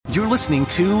You're listening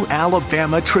to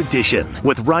Alabama Tradition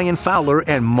with Ryan Fowler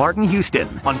and Martin Houston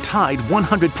on Tide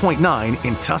 100.9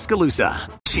 in Tuscaloosa.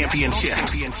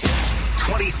 Championships.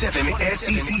 27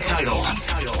 SEC titles.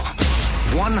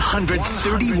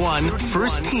 131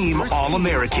 first-team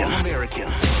All-Americans.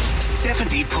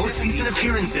 70 postseason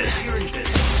appearances.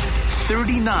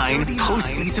 39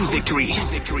 postseason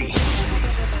victories.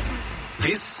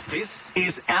 This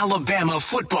is Alabama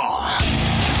football.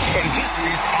 And this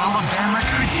is Alabama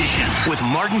Tradition with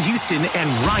Martin Houston and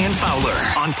Ryan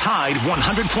Fowler on Tide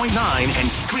 100.9 and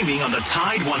streaming on the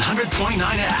Tide 100.9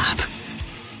 app.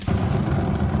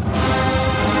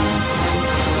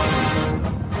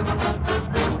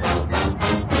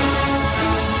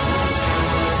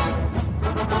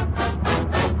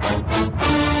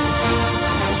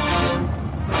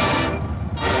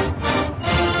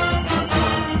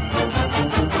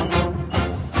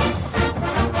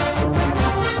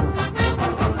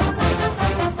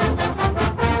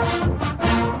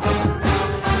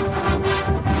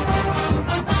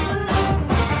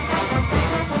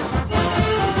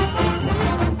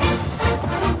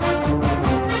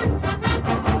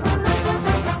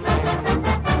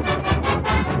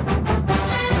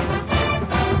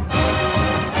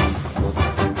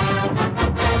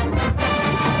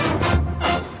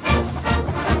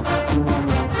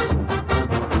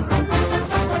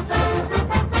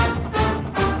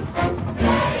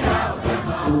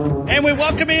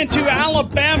 Welcome into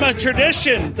Alabama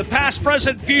Tradition, the past,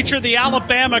 present, future, the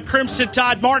Alabama Crimson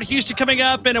Tide. Martin Houston coming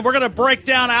up, and we're going to break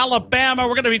down Alabama.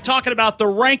 We're going to be talking about the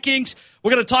rankings.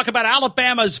 We're going to talk about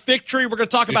Alabama's victory. We're going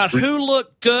to talk about who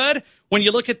looked good. When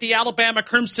you look at the Alabama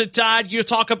Crimson Tide, you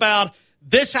talk about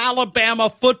this Alabama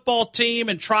football team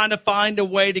and trying to find a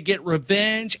way to get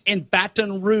revenge in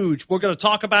Baton Rouge. We're going to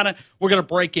talk about it. We're going to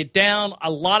break it down. A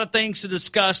lot of things to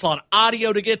discuss, a lot of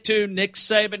audio to get to, Nick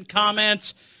Saban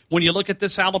comments. When you look at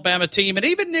this Alabama team, and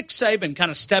even Nick Saban kind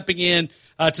of stepping in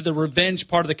to the revenge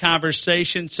part of the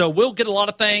conversation. So we'll get a lot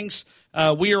of things.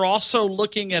 We are also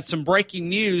looking at some breaking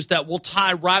news that will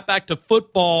tie right back to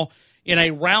football in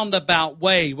a roundabout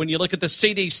way. When you look at the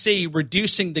CDC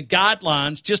reducing the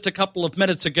guidelines just a couple of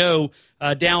minutes ago,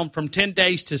 down from 10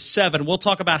 days to 7. We'll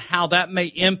talk about how that may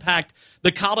impact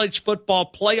the college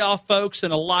football playoff, folks,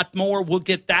 and a lot more. We'll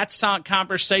get that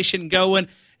conversation going.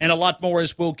 And a lot more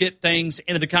as we'll get things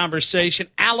into the conversation.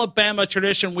 Alabama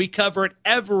Tradition, we cover it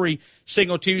every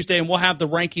single Tuesday, and we'll have the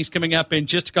rankings coming up in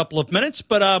just a couple of minutes.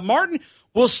 But, Martin,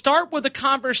 we'll start with a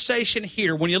conversation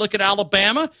here. When you look at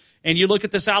Alabama and you look at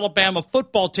this Alabama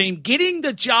football team getting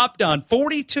the job done,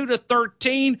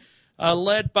 42-13,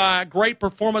 led by a great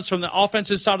performance from the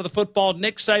offensive side of the football.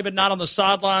 Nick Saban not on the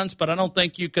sidelines, but I don't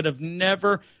think you could have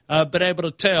never been able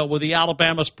to tell with the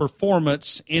Alabama's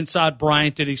performance inside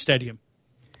Bryant-Denny Stadium.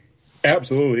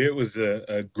 Absolutely. It was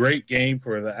a great game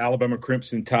for the Alabama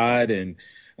Crimson Tide, and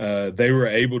they were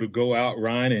able to go out,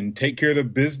 Ryan, and take care of the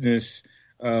business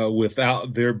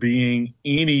without there being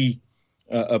any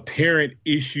apparent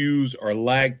issues or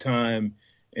lag time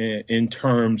in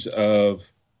terms of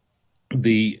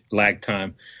the lag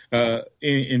time.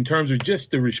 In terms of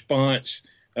just the response,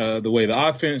 the way the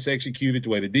offense executed, the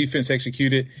way the defense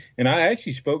executed. And I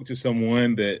actually spoke to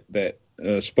someone that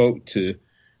spoke to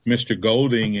Mr.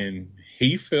 Golding, and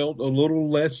he felt a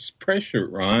little less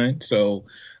pressured, Ryan. So,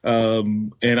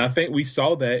 and I think we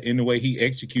saw that in the way he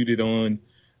executed on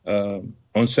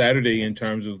Saturday in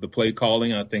terms of the play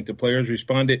calling. I think the players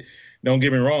responded. Don't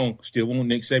get me wrong, still want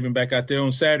Nick Saban back out there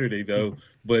on Saturday, though.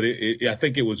 But I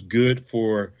think it was good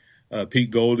for Pete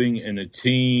Golding and the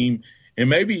team, and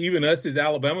maybe even us as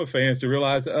Alabama fans to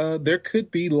realize there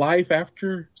could be life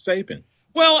after Saban.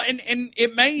 Well, and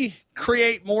it may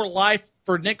create more life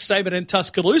for Nick Saban in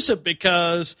Tuscaloosa,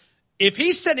 because if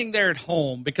he's sitting there at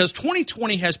home, because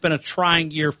 2020 has been a trying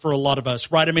year for a lot of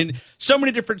us, right? I mean, so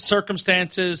many different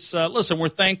circumstances. Listen, we're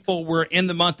thankful we're in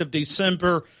the month of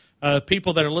December.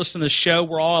 People that are listening to the show,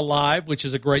 we're all alive, which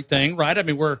is a great thing, right? I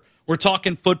mean, we're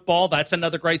talking football. That's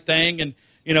another great thing. And,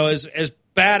 you know, as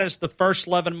bad as the first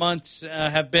 11 months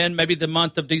have been, maybe the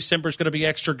month of December is going to be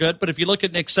extra good. But if you look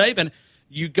at Nick Saban,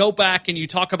 you go back and you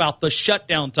talk about the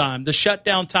shutdown time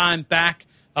back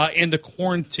in the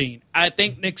quarantine. I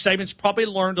think Nick Saban's probably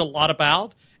learned a lot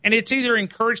about, and it's either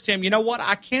encouraged him, you know what,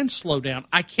 I can slow down,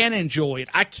 I can enjoy it,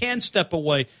 I can step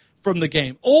away from the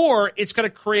game, or it's going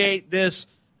to create this,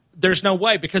 there's no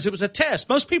way, because it was a test.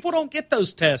 Most people don't get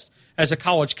those tests as a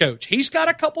college coach. He's got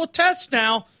a couple of tests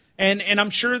now, and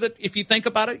I'm sure that if you think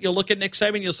about it, you'll look at Nick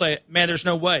Saban, you'll say, man, there's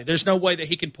no way that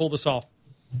he can pull this off.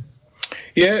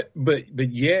 Yeah, but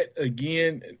yet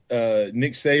again,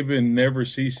 Nick Saban never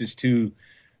ceases to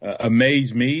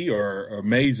amaze me or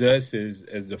amaze us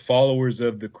as the followers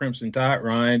of the Crimson Tide,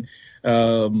 Ryan.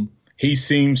 He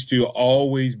seems to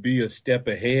always be a step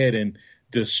ahead, and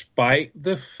despite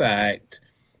the fact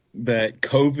that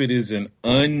COVID is an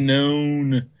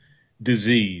unknown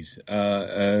disease,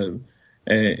 we're in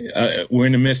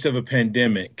the midst of a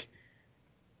pandemic.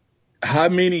 How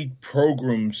many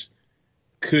programs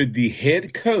could the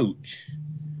head coach,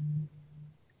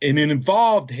 an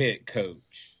involved head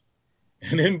coach,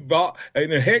 and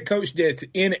a head coach that's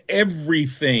in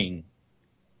everything,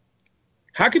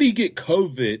 how could he get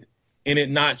COVID and it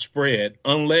not spread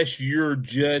unless you're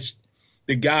just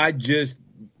the guy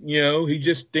he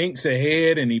just thinks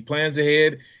ahead and he plans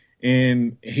ahead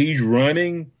and he's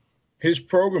running his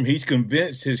program. He's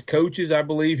convinced his coaches, I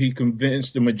believe. He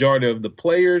convinced the majority of the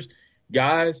players,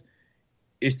 guys,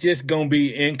 it's just going to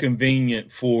be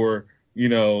inconvenient for,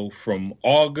 from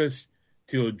August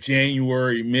till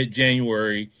January,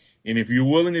 mid-January. And if you're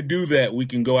willing to do that, we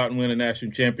can go out and win a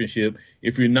national championship.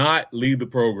 If you're not, leave the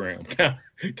program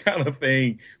kind of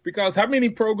thing. Because how many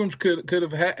programs could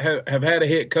have had a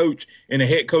head coach, and the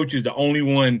head coach is the only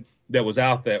one that was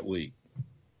out that week?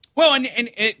 Well, and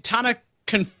it kind of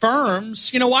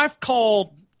confirms, I've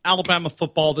called Alabama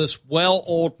football this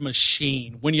well-oiled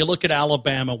machine. When you look at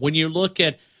Alabama, when you look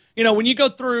at, when you go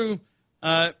through,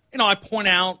 I point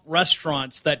out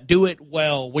restaurants that do it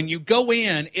well. When you go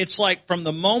in, it's like from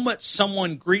the moment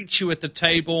someone greets you at the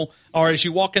table or as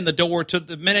you walk in the door to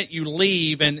the minute you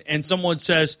leave and someone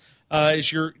says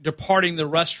as you're departing the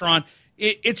restaurant,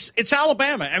 it's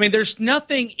Alabama. I mean, there's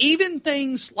nothing, even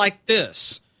things like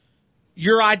this,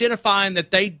 you're identifying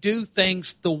that they do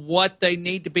things what they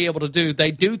need to be able to do.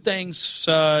 They do things,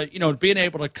 being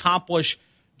able to accomplish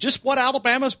just what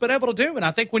Alabama's been able to do. And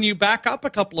I think when you back up a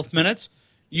couple of minutes,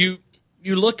 you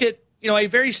look at, a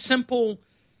very simple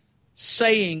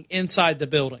saying inside the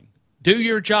building. Do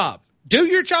your job. Do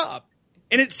your job.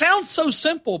 And it sounds so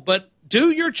simple, but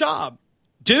do your job.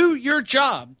 Do your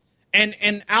job.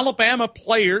 And Alabama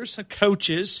players,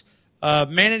 coaches,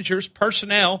 managers,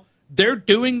 personnel, they're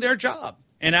doing their job.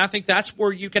 And I think that's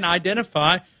where you can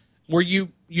identify where you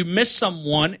miss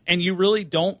someone and you really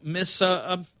don't miss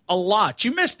a lot.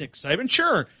 You missed Nick Saban,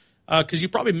 sure, because you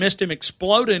probably missed him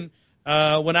exploding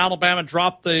when Alabama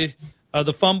dropped the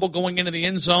fumble going into the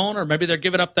end zone, or maybe they're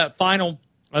giving up that final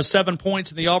 7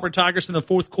 points in the Auburn Tigers in the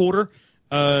fourth quarter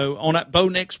on that Bo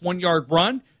Nix 1-yard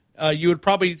run. You would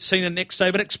probably seen a Nick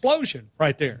Saban explosion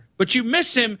right there. But you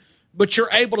miss him, but you're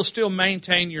able to still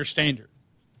maintain your standard.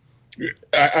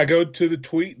 I go to the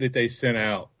tweet that they sent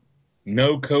out.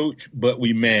 No coach, but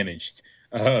we managed.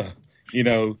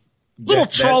 Little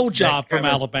troll job from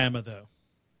Alabama, though.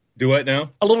 Do what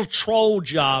now? A little troll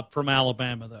job from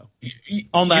Alabama, though,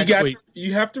 on that tweet.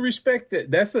 You have to respect that.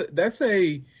 That's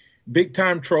a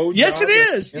big-time troll yes, job. Yes,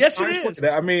 it is. Yes, it is.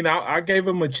 I mean, I gave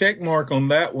him a check mark on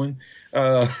that one.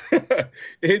 But,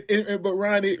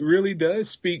 Ryan, it really does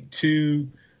speak to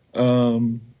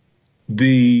the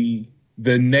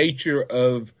nature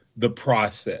of the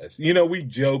process. We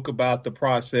joke about the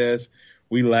process.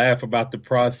 We laugh about the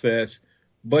process.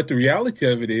 But the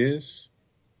reality of it is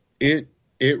it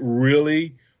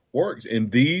really works.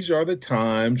 And these are the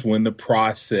times when the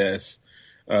process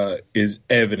is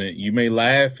evident. You may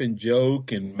laugh and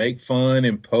joke and make fun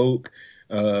and poke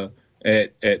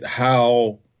at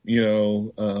how,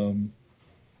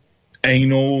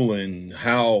 anal and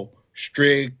how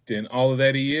strict and all of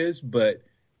that he is. But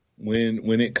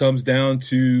when it comes down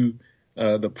to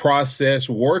the process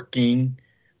working,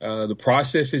 the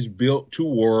process is built to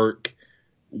work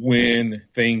when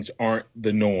things aren't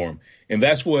the norm. And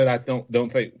that's what I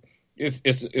don't think.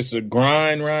 It's a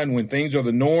grind, Ryan, when things are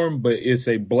the norm, but it's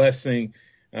a blessing,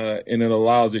 and it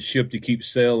allows the ship to keep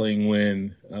sailing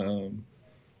when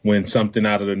something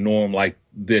out of the norm like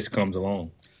this comes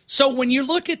along. So when you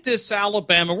look at this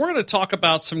Alabama, we're going to talk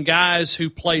about some guys who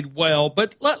played well,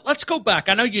 but let's go back.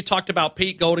 I know you talked about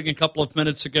Pete Golding a couple of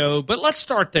minutes ago, but let's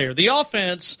start there. The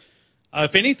offense,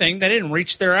 if anything, they didn't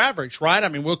reach their average, right? I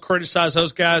mean, we'll criticize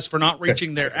those guys for not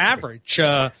reaching their average.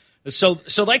 So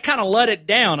they kind of let it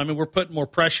down. I mean, we're putting more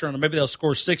pressure on them. Maybe they'll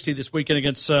score 60 this weekend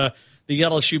against the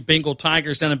LSU Bengal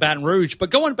Tigers down in Baton Rouge. But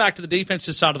going back to the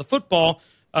defensive side of the football,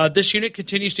 this unit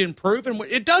continues to improve, and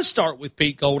it does start with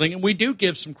Pete Golding, and we do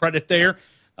give some credit there.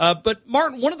 But,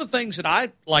 Martin, one of the things that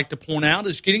I'd like to point out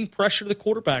is getting pressure to the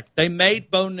quarterback. They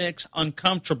made Bo Nix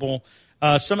uncomfortable.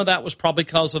 Some of that was probably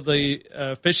because of the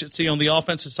efficiency on the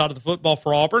offensive side of the football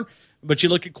for Auburn. But you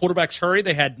look at quarterback's hurry,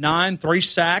 they had 3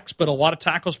 sacks, but a lot of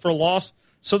tackles for a loss.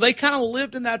 So they kind of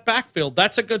lived in that backfield.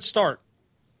 That's a good start.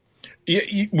 Yeah,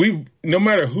 no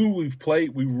matter who we've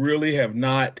played, we really have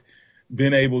not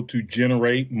been able to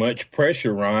generate much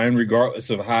pressure, Ryan, regardless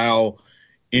of how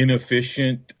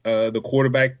inefficient the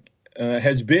quarterback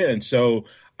has been. So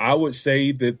I would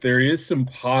say that there is some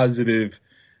positive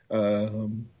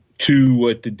to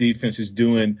what the defense is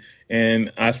doing.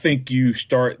 And I think you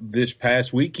start this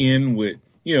past weekend with,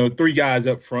 three guys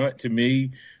up front to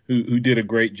me who did a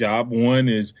great job. One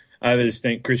is I just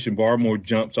think Christian Barmore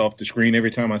jumps off the screen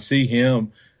every time I see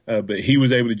him, but he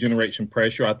was able to generate some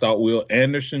pressure. I thought Will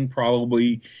Anderson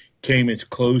probably came as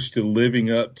close to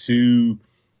living up to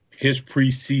his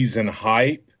preseason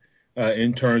hype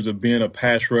in terms of being a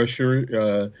pass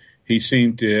rusher. He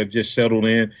seemed to have just settled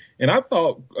in. And I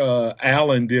thought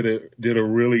Allen did a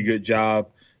really good job.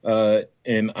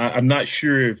 And I'm not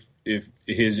sure if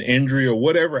his injury or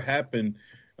whatever happened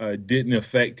didn't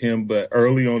affect him, but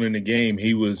early on in the game,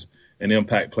 he was an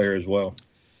impact player as well.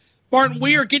 Martin,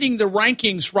 we are getting the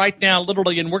rankings right now,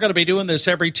 literally, and we're going to be doing this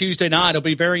every Tuesday night. It'll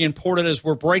be very important as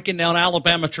we're breaking down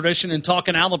Alabama tradition and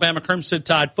talking Alabama Crimson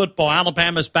Tide football.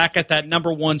 Alabama's back at that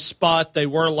number one spot. They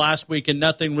were last week, and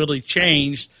nothing really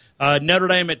changed. Notre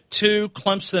Dame at 2,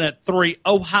 Clemson at 3,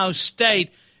 Ohio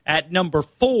State at number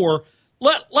 4.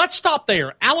 Let's stop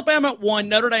there. Alabama at 1,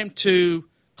 Notre Dame 2,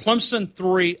 Clemson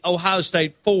 3, Ohio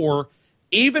State 4.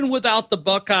 Even without the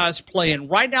Buckeyes playing,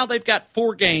 right now they've got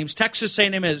 4 games. Texas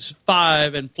A&M is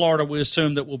 5, and Florida we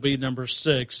assume that will be number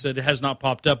 6. That it has not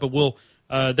popped up, but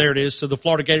there it is. So the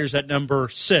Florida Gators at number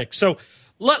 6. So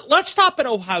let's stop at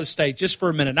Ohio State just for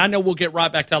a minute. I know we'll get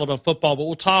right back to Alabama football, but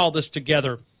we'll tie all this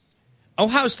together.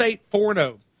 Ohio State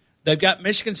 4-0. They've got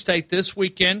Michigan State this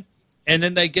weekend, and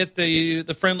then they get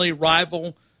the friendly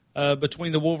rival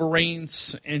between the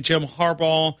Wolverines and Jim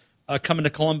Harbaugh coming to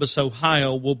Columbus,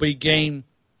 Ohio, will be game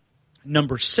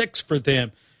number 6 for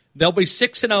them. They'll be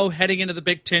 6-0 heading into the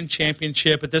Big Ten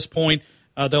championship. At this point,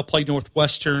 they'll play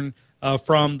Northwestern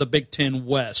from the Big Ten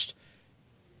West.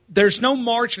 There's no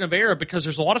margin of error because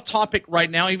there's a lot of topic right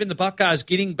now. Even the Buckeyes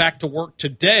getting back to work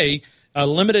today, a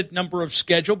limited number of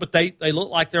schedule, but they look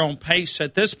like they're on pace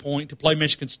at this point to play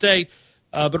Michigan State.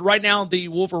 But right now, the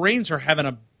Wolverines are having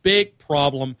a big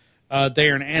problem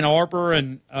there in Ann Arbor,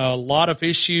 and a lot of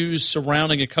issues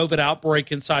surrounding a COVID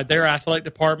outbreak inside their athletic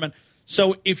department.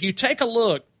 So if you take a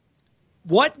look,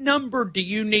 what number do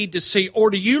you need to see, or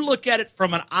do you look at it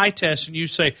from an eye test and you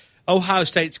say, Ohio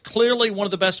State's clearly one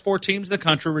of the best 4 teams in the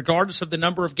country, regardless of the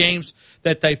number of games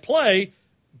that they play,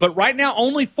 but right now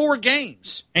only 4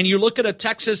 games. And you look at a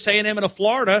Texas A&M and a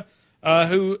Florida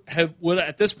who would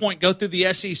at this point go through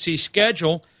the SEC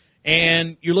schedule,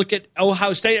 and you look at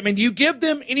Ohio State. I mean, do you give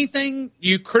them anything?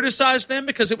 You criticize them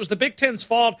because it was the Big Ten's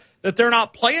fault that they're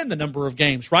not playing the number of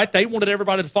games, right? They wanted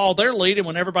everybody to follow their lead, and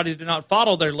when everybody did not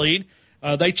follow their lead,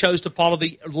 they chose to follow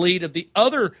the lead of the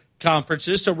other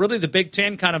conferences. So really the Big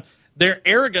Ten their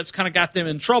arrogance kind of got them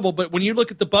in trouble. But when you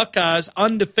look at the Buckeyes,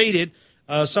 undefeated,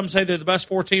 some say they're the best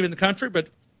 4 team in the country, but,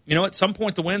 at some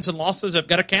point the wins and losses have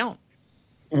got to count.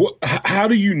 How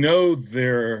do you know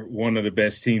they're one of the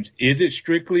best teams? Is it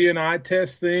strictly an eye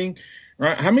test thing?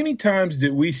 Right? How many times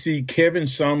did we see Kevin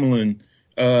Sumlin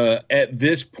at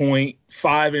this point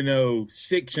 5-0,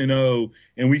 6-0,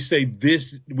 and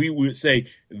we would say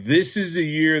this is the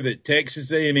year that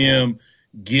Texas A&M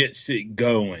gets it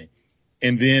going,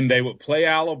 and then they would play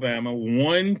Alabama,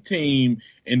 one team,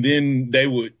 and then they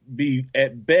would be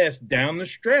at best down the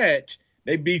stretch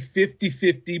they'd be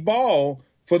 50-50 ball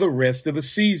for the rest of the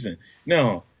season.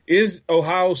 Now, is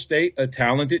Ohio State a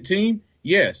talented team?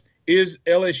 Yes. Is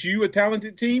LSU a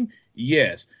talented team?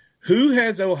 Yes. Who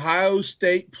has Ohio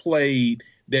State played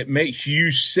that makes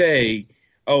you say,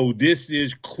 oh, this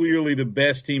is clearly the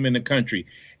best team in the country?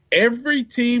 Every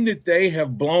team that they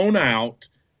have blown out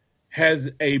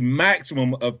has a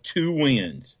maximum of 2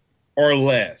 wins or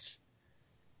less.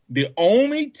 The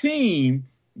only team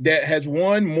that has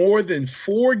won more than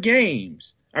 4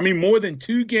 games, more than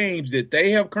 2 games that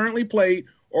they have currently played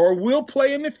or will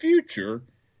play in the future,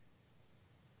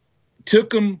 took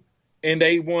them and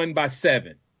they won by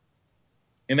 7.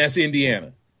 And that's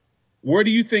Indiana. Where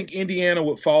do you think Indiana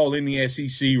would fall in the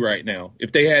SEC right now?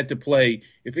 If they had to play,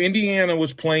 if Indiana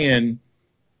was playing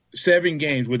 7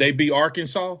 games, would they be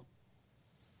Arkansas?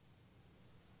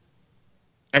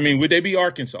 Would they be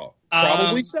Arkansas?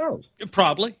 Probably so.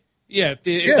 Probably. Yeah, if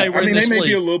they were in this they may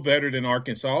league. be a little better than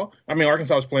Arkansas.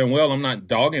 Arkansas is playing well. I'm not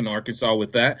dogging Arkansas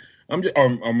with that.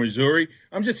 Or Missouri.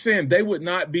 I'm just saying they would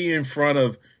not be in front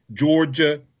of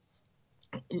Georgia.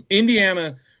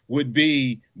 Indiana would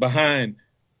be behind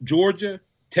Georgia,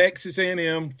 Texas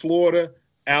A&M, Florida,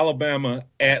 Alabama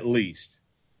at least,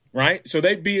 right? So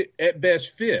they'd be at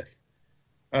best 5th.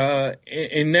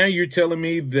 And now you're telling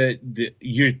me that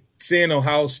you're saying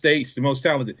Ohio State's the most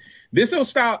talented. This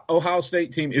Ohio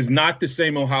State team is not the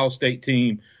same Ohio State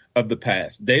team of the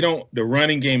past. The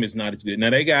running game is not as good. Now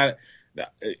they got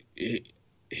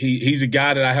he's a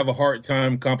guy that I have a hard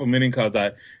time complimenting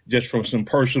because just from some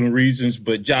personal reasons.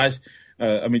 But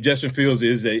Justin Fields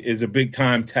is a big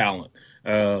time talent.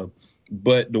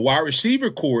 But the wide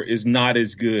receiver core is not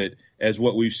as good as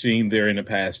what we've seen there in the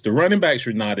past. The running backs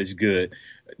are not as good.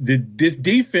 This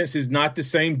defense is not the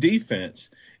same defense.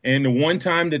 And the one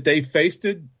time that they faced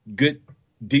a good,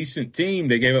 decent team,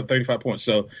 they gave up 35 points.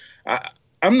 So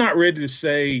I'm not ready to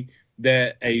say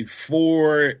that a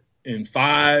 4-5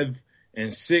 and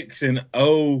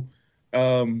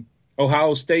 6-0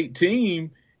 Ohio State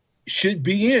team should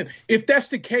be in. If that's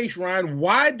the case, Ryan,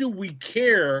 why do we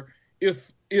care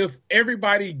if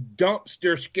everybody dumps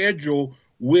their schedule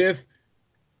with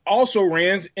also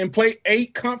rans and play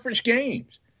 8 conference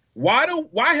games?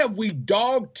 Why have we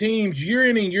dogged teams year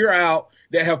in and year out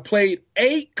that have played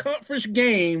 8 conference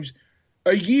games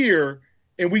a year,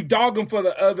 and we dog them for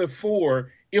the other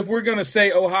 4? If we're going to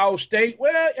say Ohio State,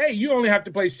 well, hey, you only have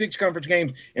to play 6 conference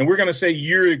games, and we're going to say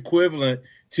you're equivalent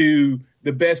to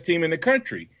the best team in the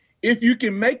country. If you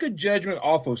can make a judgment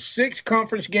off of 6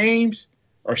 conference games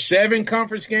or 7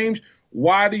 conference games,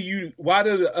 why do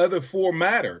the other 4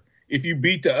 matter? If you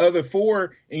beat the other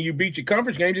 4 and you beat your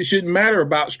conference games, it shouldn't matter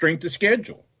about strength of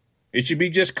schedule. It should be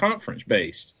just conference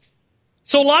based.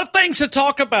 So a lot of things to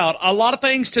talk about, a lot of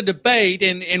things to debate,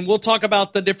 and we'll talk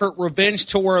about the different revenge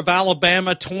tour of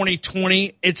Alabama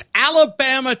 2020. It's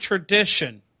Alabama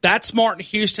tradition. That's Martin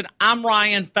Houston. I'm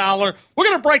Ryan Fowler. We're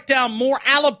going to break down more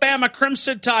Alabama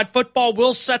Crimson Tide football.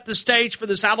 We'll set the stage for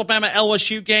this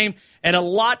Alabama-LSU game and a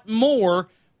lot more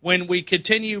when we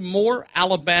continue more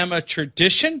Alabama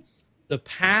tradition, the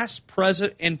past,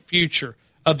 present, and future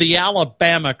of the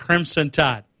Alabama Crimson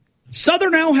Tide.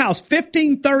 Southern Ale House,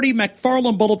 1530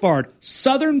 McFarland Boulevard.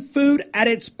 Southern food at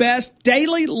its best.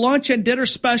 Daily lunch and dinner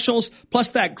specials,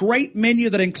 plus that great menu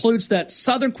that includes that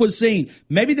Southern cuisine.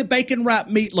 Maybe the bacon wrapped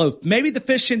meatloaf. Maybe the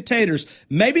fish and taters.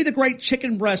 Maybe the great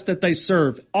chicken breast that they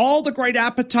serve. All the great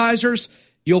appetizers.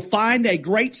 You'll find a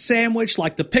great sandwich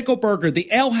like the pickle burger, the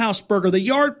Ale House burger, the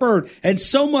Yardbird, and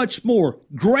so much more.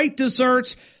 Great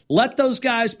desserts. Let those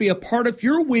guys be a part of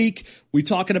your week. We're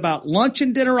talking about lunch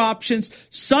and dinner options.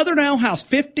 Southern Ale House,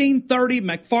 1530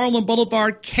 McFarland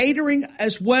Boulevard. Catering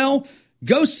as well.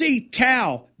 Go see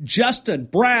Cal, Justin,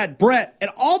 Brad, Brett, and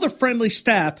all the friendly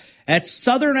staff at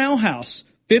Southern Ale House,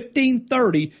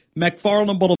 1530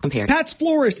 McFarland Boulevard. Pat's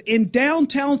Florist in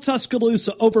downtown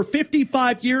Tuscaloosa. Over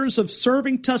 55 years of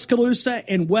serving Tuscaloosa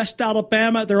in West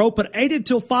Alabama. They're open 8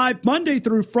 until 5, Monday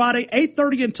through Friday,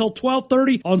 8:30 until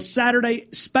 12:30 on Saturday,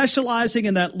 specializing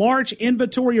in that large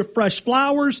inventory of fresh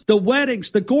flowers, the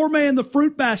weddings, the gourmet, and the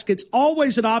fruit baskets.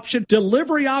 Always an option.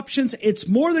 Delivery options. It's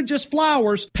more than just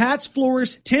flowers. Pat's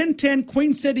Florist, 1010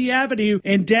 Queen City Avenue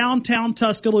in downtown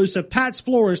Tuscaloosa. Pat's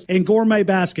Florist and Gourmet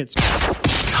Baskets.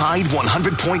 Tide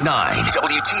 100.9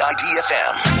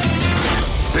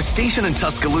 WTID-FM. The station in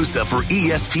Tuscaloosa for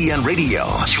ESPN Radio.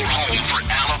 Your home for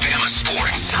Alabama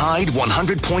sports. Tide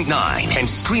 100.9 and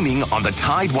streaming on the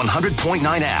Tide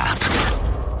 100.9 app.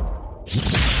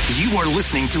 You are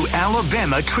listening to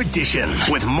Alabama Tradition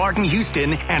with Martin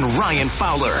Houston and Ryan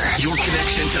Fowler. Your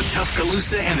connection to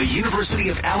Tuscaloosa and the University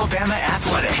of Alabama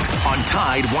athletics on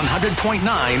Tide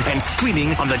 100.9 and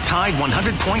streaming on the Tide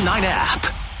 100.9 app.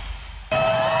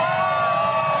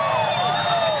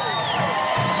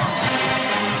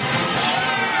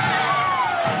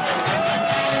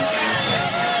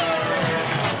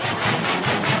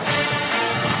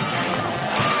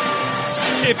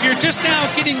 If you're just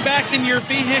now getting back in your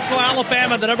vehicle,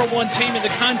 Alabama, the number 1 team in the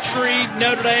country,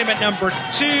 Notre Dame at number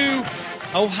 2,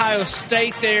 Ohio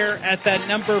State there at that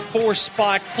number 4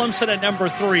 spot, Clemson at number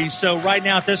 3. So right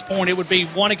now at this point it would be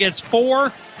 1 against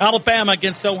 4, Alabama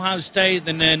against Ohio State,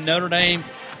 and then Notre Dame,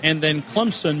 and then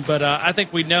Clemson. But I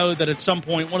think we know that at some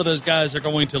point one of those guys are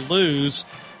going to lose.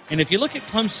 And if you look at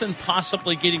Clemson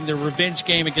possibly getting the revenge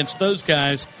game against those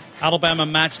guys, Alabama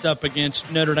matched up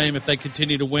against Notre Dame if they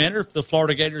continue to win, or if the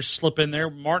Florida Gators slip in there.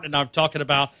 Martin and I are talking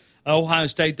about Ohio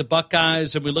State, the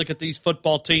Buckeyes, and we look at these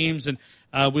football teams, and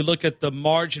we look at the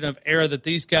margin of error that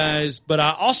these guys. But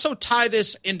I also tie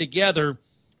this in together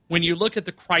when you look at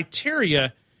the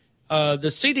criteria.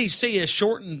 The CDC has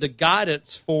shortened the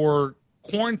guidance for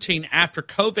quarantine after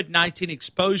COVID-19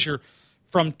 exposure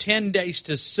from 10 days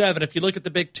to 7. If you look at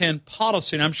the Big Ten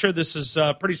policy, and I'm sure this is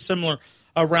pretty similar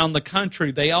around the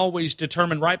country, they always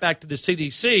determine right back to the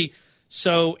CDC.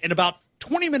 So in about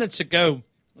 20 minutes ago,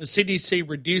 the CDC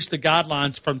reduced the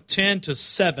guidelines from 10 to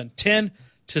 7. 10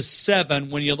 to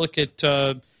 7 when you look at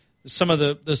some of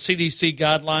the CDC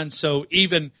guidelines. So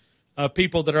even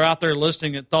people that are out there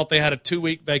listening that thought they had a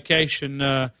 2-week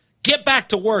vacation. Get back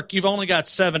to work. You've only got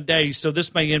 7 days, so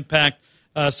this may impact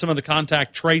some of the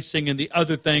contact tracing and the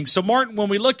other things. So, Martin, when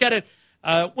we look at it,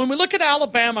 when we look at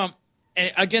Alabama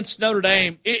against Notre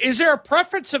Dame, is there a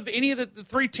preference of any of the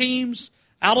 3 teams,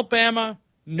 Alabama,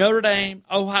 Notre Dame,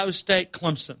 Ohio State,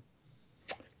 Clemson?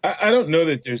 I don't know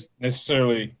that there's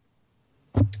necessarily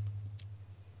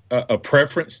a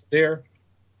preference there,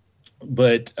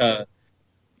 but, I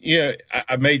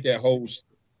made that whole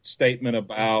statement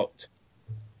about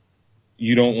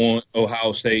you don't want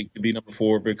Ohio State to be number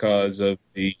 4 because of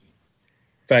the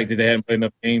fact that they haven't played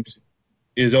enough games.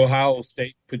 Is Ohio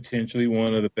State potentially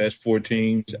one of the best 4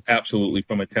 teams? Absolutely.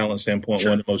 From a talent standpoint,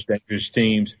 Sure. One of the most dangerous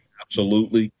teams?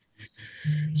 Absolutely.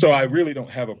 So I really don't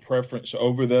have a preference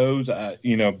over those,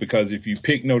 because if you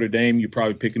pick Notre Dame, you're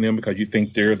probably picking them because you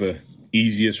think they're the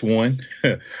easiest one.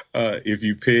 If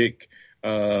you pick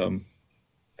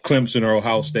Clemson or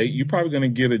Ohio State, you're probably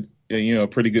going to get a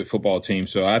pretty good football team.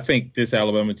 So I think this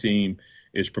Alabama team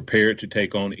is prepared to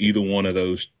take on either one of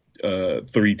those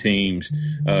 3 teams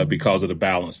because of the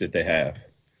balance that they have.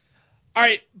 All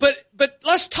right, but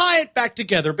let's tie it back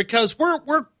together because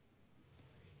we're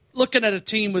looking at a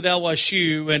team with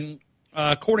LSU, and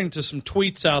according to some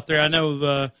tweets out there, I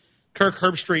know Kirk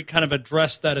Herbstreit kind of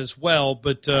addressed that as well.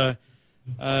 But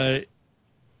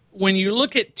when you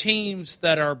look at teams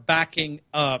that are backing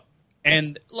up,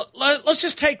 and let's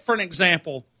just take for an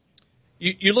example,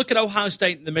 you look at Ohio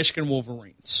State and the Michigan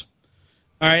Wolverines.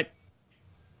 All right.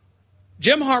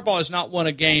 Jim Harbaugh has not won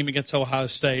a game against Ohio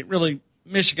State. Really,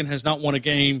 Michigan has not won a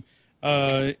game.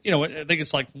 I think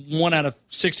it's like 1 out of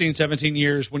 16, 17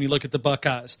 years when you look at the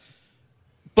Buckeyes.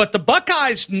 But the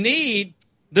Buckeyes need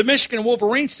the Michigan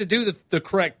Wolverines to do the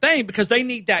correct thing because they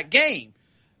need that game.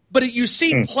 But you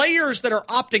see players that are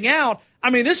opting out.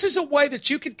 I mean, this is a way that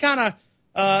you could kind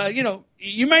of,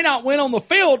 you may not win on the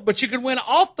field, but you could win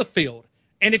off the field.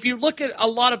 And if you look at a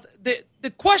lot of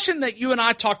the question that you and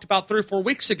I talked about 3 or 4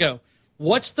 weeks ago,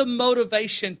 what's the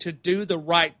motivation to do the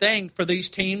right thing for these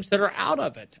teams that are out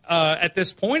of it at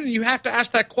this point? And you have to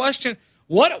ask that question,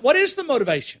 what is the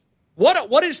motivation?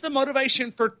 What is the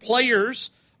motivation for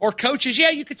players or coaches? Yeah,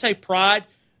 you could say pride,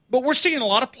 but we're seeing a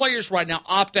lot of players right now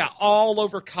opt out all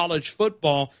over college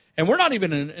football, and we're not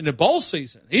even in a bowl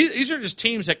season. These are just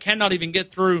teams that cannot even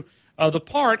get through the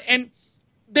part, and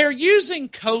they're using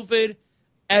COVID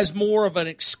as more of an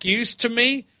excuse to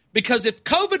me. Because if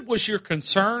COVID was your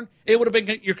concern, it would have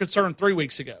been your concern 3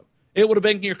 weeks ago. It would have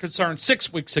been your concern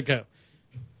 6 weeks ago.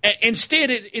 Instead,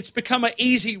 it's become an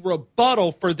easy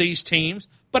rebuttal for these teams.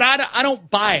 But I don't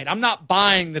buy it. I'm not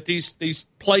buying that these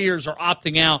players are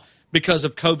opting out because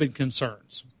of COVID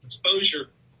concerns. Exposure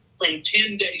from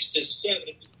 10 days to 7.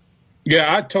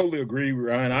 Yeah, I totally agree,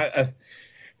 Ryan. I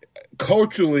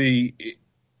culturally,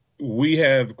 we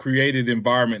have created an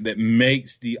environment that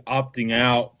makes the opting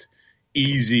out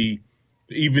easy,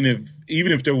 even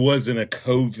if there wasn't a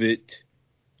COVID,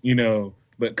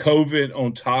 but COVID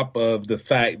on top of the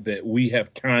fact that we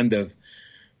have kind of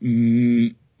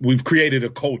we've created a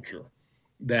culture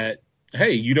that,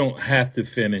 hey, you don't have to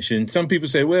finish. And some people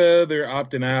say, well, they're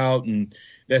opting out and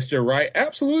that's their right.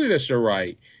 Absolutely, that's their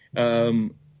right.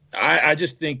 I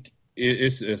just think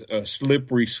it's a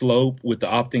slippery slope with the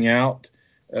opting out.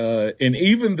 And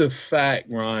even the fact,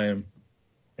 Ryan,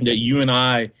 that you and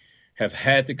I have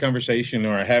had the conversation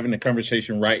or are having the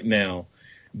conversation right now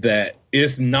that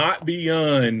it's not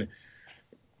beyond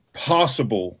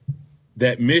possible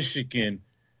that Michigan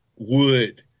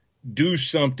would do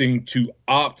something to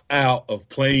opt out of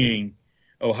playing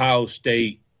Ohio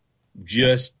State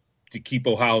just to keep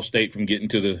Ohio State from getting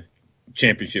to the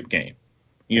championship game,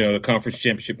 the conference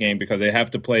championship game, because they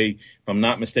have to play, if I'm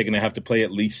not mistaken, they have to play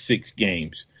at least 6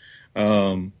 games.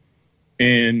 And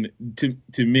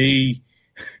to me,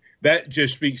 that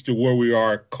just speaks to where we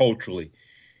are culturally.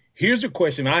 Here's a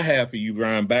question I have for you,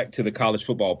 Brian, back to the college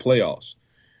football playoffs.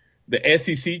 The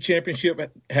SEC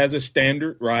championship has a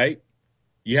standard, right?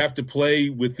 You have to play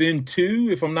within 2,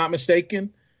 if I'm not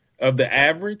mistaken, of the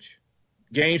average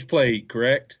games played,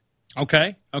 correct?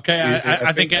 Okay.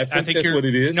 I think that's what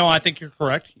it is. No, I think you're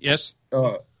correct. Yes.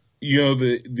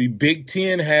 The Big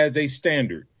Ten has a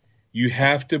standard. You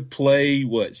have to play,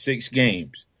 6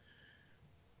 games.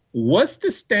 What's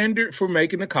the standard for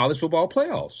making the college football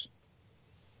playoffs?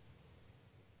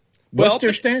 What's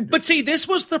their standard? But see, this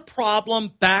was the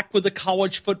problem back with the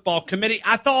college football committee.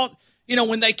 I thought,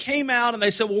 when they came out and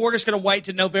they said, well, we're just going to wait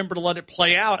to November to let it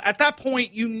play out. At that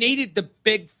point, you needed the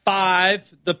Big Five,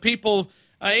 the people,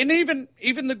 and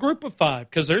even the Group of Five,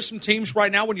 because there's some teams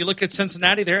right now, when you look at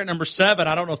Cincinnati, they're at number 7.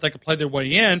 I don't know if they could play their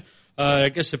way in. I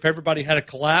guess if everybody had a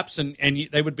collapse and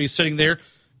they would be sitting there.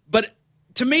 But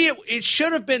to me, it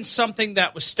should have been something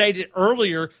that was stated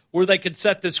earlier where they could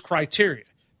set this criteria,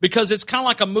 because it's kind of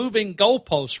like a moving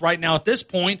goalpost right now at this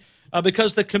point,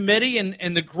 because the committee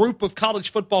and the group of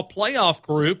college football playoff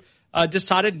group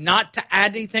decided not to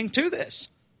add anything to this.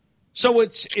 So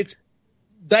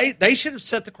they should have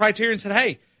set the criteria and said,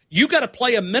 hey, you got to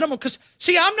play a minimum. Because,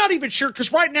 see, I'm not even sure,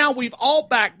 because right now we've all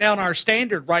backed down our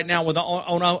standard right now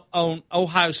on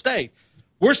Ohio State.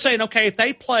 We're saying, okay, if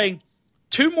they play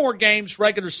 2 more games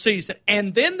regular season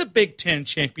and then the Big Ten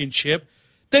championship,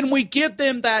 then we give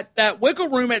them that wiggle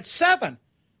room at 7.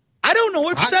 I don't know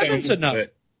if 7's enough.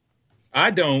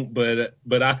 I don't,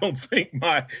 but I don't think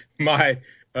my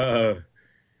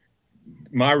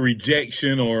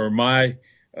rejection or my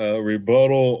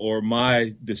rebuttal or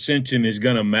my dissension is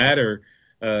going to matter.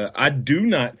 I do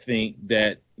not think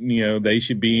that they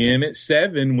should be in at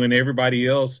 7 when everybody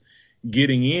else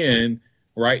getting in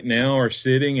right now are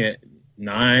sitting at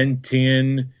 9,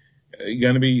 10,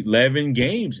 going to be 11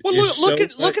 games. Well, look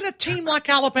at a team like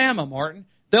Alabama, Martin.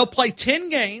 They'll play 10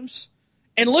 games,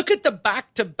 and look at the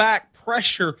back-to-back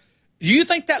pressure. Do you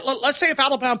think that, let's say if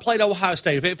Alabama played Ohio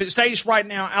State, if it stays right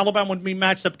now, Alabama would be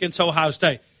matched up against Ohio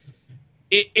State.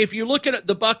 If you look at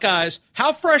the Buckeyes,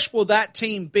 how fresh will that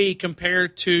team be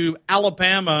compared to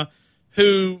Alabama,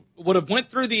 who would have went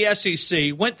through the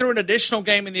SEC, went through an additional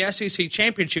game in the SEC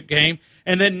championship game,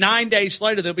 and then 9 days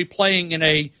later they'll be playing in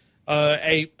an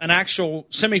actual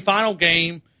semifinal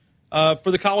game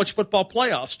for the college football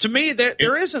playoffs? To me,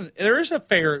 there is an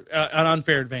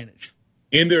unfair advantage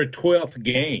in their 12th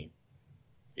game.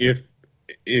 If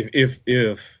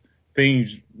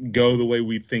things go the way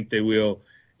we think they will,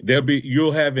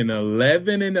 you'll have an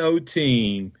 11-0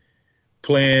 team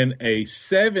playing a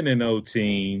 7-0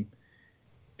 team,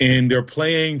 and they're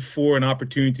playing for an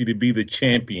opportunity to be the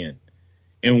champion.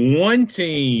 And one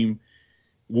team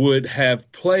would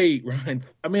have played, Ryan.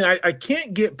 I mean, I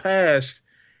can't get past,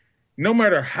 no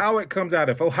matter how it comes out,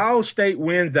 if Ohio State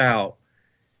wins out,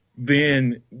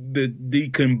 then the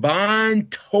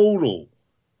combined total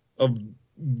of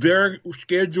their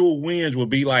scheduled wins will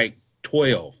be like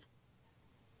 12.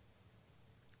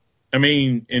 I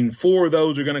mean, and 4 of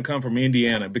those are going to come from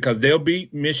Indiana, because they'll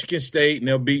beat Michigan State and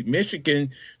they'll beat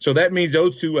Michigan. So that means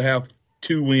those 2 will have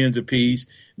 2 wins apiece.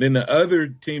 Then the other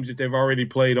teams that they've already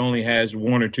played only has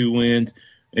 1 or 2 wins.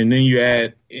 And then you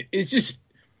add –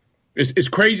 it's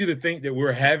crazy to think that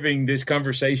we're having this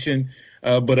conversation.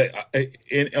 But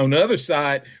on the other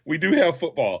side, we do have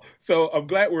football. So I'm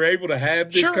glad we're able to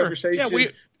have this conversation. Yeah,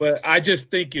 but I just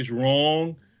think it's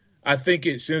wrong. I think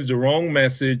it sends the wrong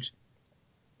message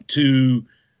to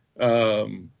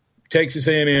Texas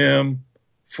A&M,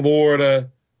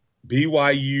 Florida,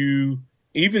 BYU,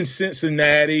 even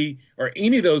Cincinnati, or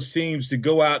any of those teams to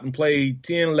go out and play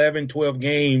 10, 11, 12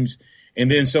 games, and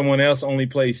then someone else only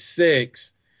plays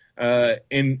 6.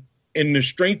 And the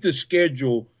strength of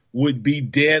schedule would be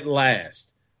dead last.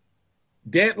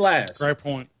 Dead last. Great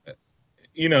point.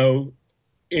 And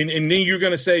then you're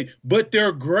going to say, but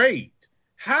they're great.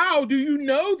 How do you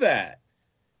know that?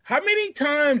 How many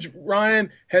times, Ryan,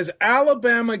 has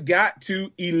Alabama got to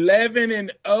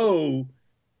 11-0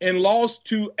 and lost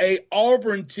to a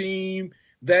Auburn team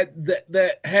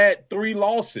that had 3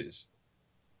 losses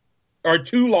or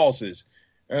 2 losses?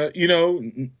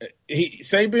 Saban,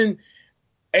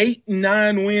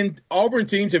 8-9 win Auburn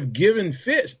teams have given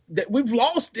fits that we've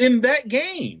lost in that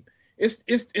game.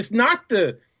 It's not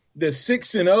the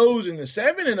 6-0s and the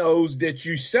 7-0s that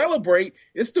you celebrate.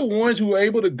 It's the ones who are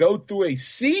able to go through a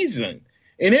season.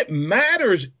 And it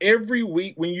matters every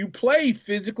week when you play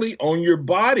physically on your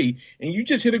body. And you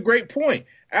just hit a great point.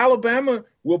 Alabama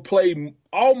will play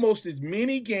almost as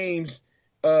many games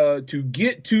to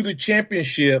get to the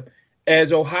championship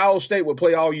as Ohio State would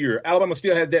play all year. Alabama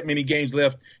still has that many games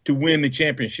left to win the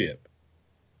championship.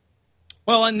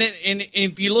 Well, and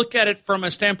if you look at it from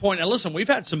a standpoint, and listen, we've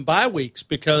had some bye weeks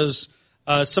because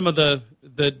some of the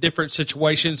different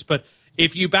situations. But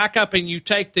if you back up and you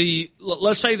take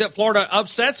let's say that Florida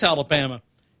upsets Alabama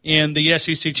in the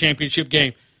SEC championship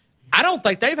game, I don't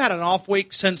think they've had an off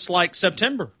week since like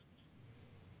September.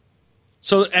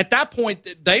 So at that point,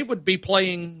 they would be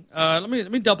playing. Let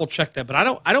me double check that, but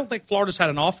I don't think Florida's had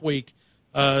an off week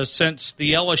since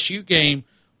the LSU game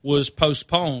was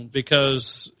postponed,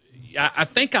 because I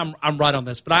think I'm right on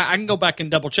this, but I can go back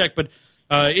and double check. But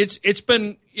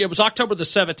it was October the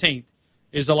 17th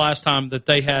is the last time that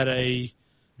they had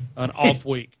an off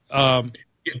week. Let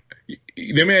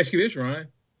me ask you this, Ryan: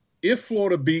 if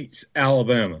Florida beats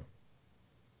Alabama,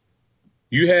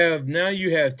 you have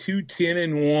 2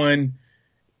 10-1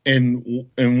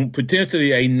 and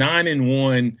potentially a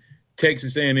 9-1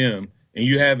 Texas A&M, and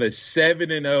you have a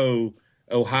 7-0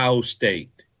 Ohio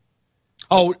State.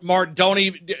 Oh, Mark,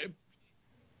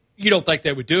 you don't think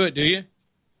they would do it, do you?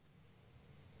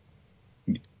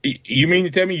 You mean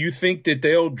to tell me you think that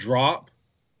they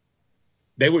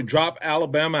would drop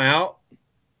Alabama out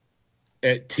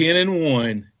at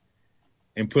 10-1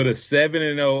 and put a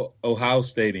 7-0 Ohio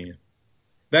State in?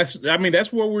 That's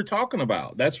what we're talking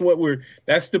about. That's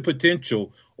the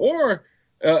potential. Or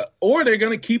they're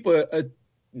going to keep a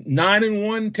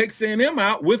 9-1 Texas A&M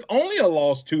out with only a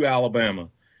loss to Alabama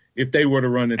if they were to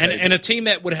run the table. And a team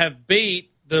that would have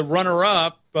beat the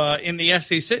runner-up in the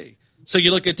SEC. So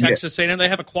you look at Texas A&M, they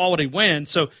have a quality win.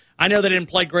 So I know they didn't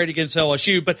play great against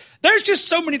LSU, but there's just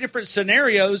so many different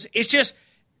scenarios. It's just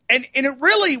and it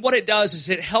really what it does is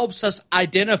it helps us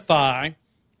identify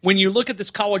when you look at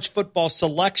this college football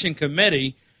selection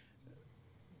committee,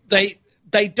 they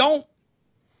don't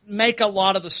make a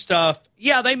lot of the stuff.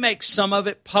 Yeah, they make some of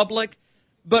it public,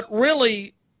 but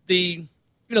really the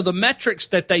metrics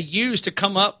that they use to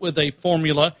come up with a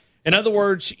formula. In other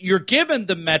words, you're given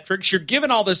the metrics, you're given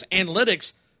all this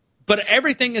analytics, but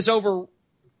everything is overridden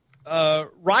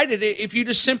if you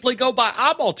just simply go by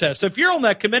eyeball test. So if you're on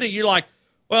that committee, you're like,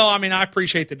 well, I mean, I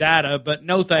appreciate the data, but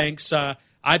no thanks.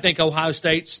 I think Ohio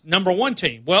State's number one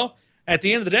team. Well, at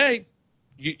the end of the day,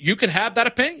 you could have that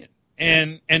opinion.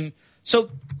 And so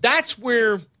that's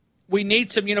where we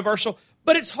need some universal.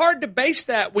 But it's hard to base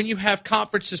that when you have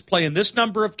conferences playing this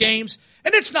number of games.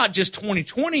 And it's not just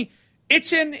 2020.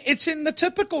 It's in the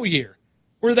typical year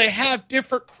where they have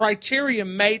different criteria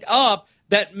made up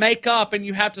that make up, and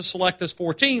you have to select those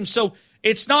 4 teams. So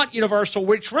it's not universal,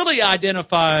 which really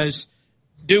identifies,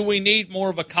 do we need more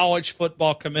of a college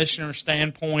football commissioner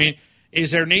standpoint?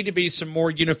 Is there need to be some more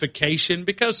unification?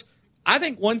 Because I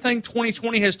think one thing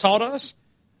 2020 has taught us,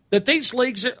 that these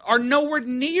leagues are nowhere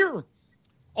near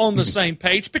on the same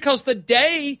page, because the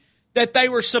day that they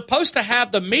were supposed to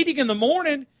have the meeting in the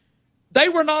morning, they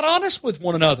were not honest with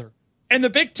one another. And the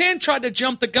Big Ten tried to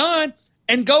jump the gun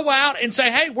and go out and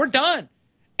say, hey, we're done.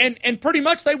 And pretty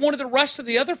much they wanted the rest of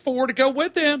the other 4 to go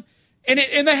with them. And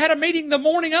they had a meeting the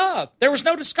morning of. There was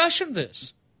no discussion of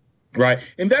this. Right.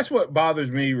 And that's what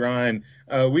bothers me, Ryan.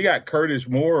 We got Curtis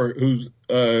Moore, who's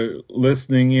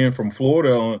listening in from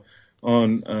Florida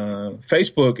on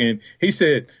Facebook. And he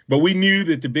said, but we knew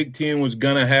that the Big Ten was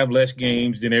going to have less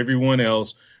games than everyone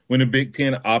else when the Big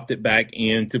Ten opted back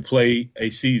in to play a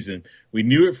season. We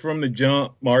knew it from the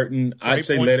jump, Martin. I'd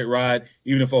say let it ride,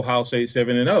 even if Ohio State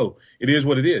 7-0. It is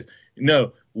what it is.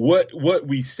 No, what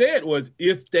we said was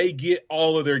if they get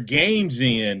all of their games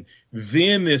in,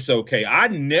 then it's okay. I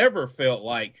never felt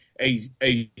like a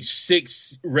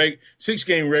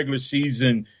 6-game regular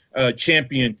season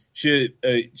champion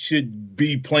should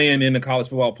be playing in the college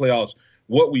football playoffs.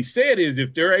 What we said is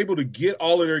if they're able to get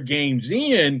all of their games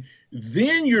in,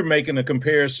 then you're making a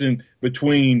comparison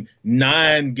between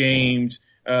 9 games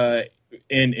and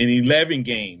 11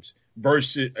 games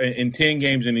versus and 10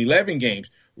 games and 11 games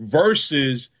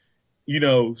versus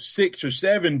 6 or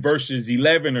 7 versus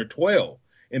 11 or 12.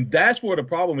 And that's where the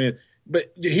problem is.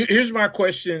 But here's my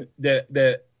question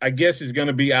that I guess is going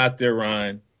to be out there,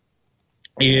 Ryan,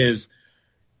 is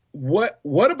what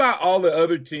about all the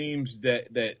other teams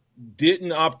that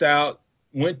didn't opt out,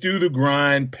 went through the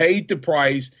grind, paid the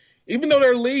price, even though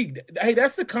they're league? Hey,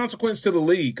 that's the consequence to the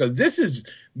league, because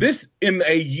this in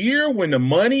a year when the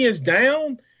money is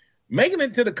down, making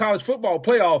it to the college football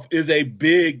playoff is a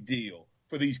big deal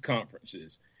for these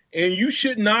conferences. And you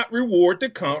should not reward the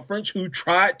conference who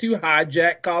tried to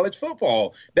hijack college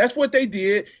football. That's what they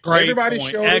did. Great Everybody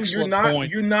point. showed them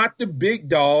you're not the big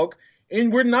dog,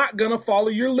 and we're not going to follow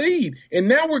your lead. And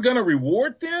now we're going to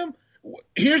reward them.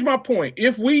 Here's my point.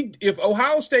 If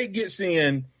Ohio State gets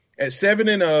in at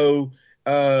 7-0,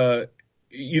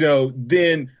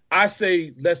 then I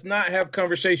say let's not have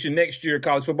conversation next year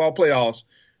college football playoffs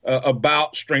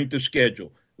about strength of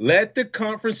schedule. Let the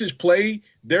conferences play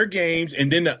their games,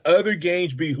 and then the other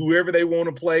games be whoever they want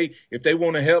to play. If they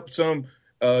want to help some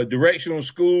directional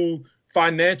school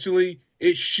financially,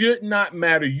 it should not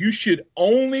matter. You should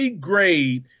only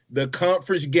grade the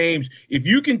conference games. If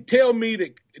you can tell me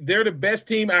that they're the best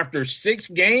team after 6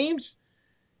 games,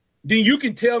 then you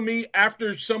can tell me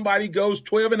after somebody goes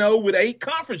 12-0 with 8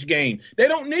 conference games. They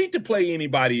don't need to play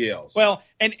anybody else. Well,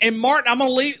 and Martin, I'm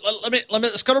going to leave.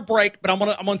 Let's go to break, but I'm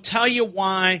going to tell you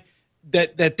why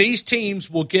that these teams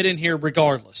will get in here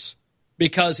regardless,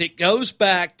 because it goes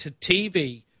back to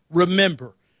TV.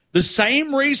 Remember, the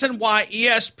same reason why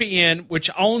ESPN, which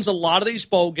owns a lot of these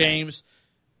bowl games,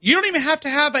 you don't even have to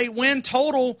have a win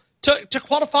total to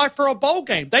qualify for a bowl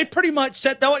game. They pretty much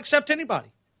said they'll accept anybody.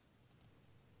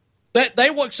 They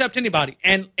will accept anybody.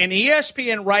 And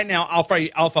ESPN right now,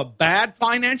 off a bad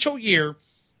financial year,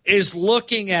 is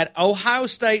looking at Ohio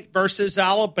State versus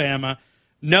Alabama,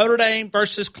 Notre Dame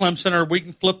versus Clemson, or we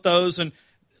can flip those and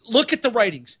look at the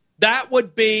ratings. That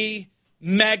would be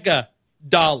mega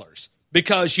dollars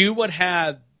because you would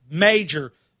have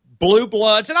major blue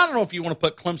bloods. And I don't know if you want to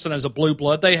put Clemson as a blue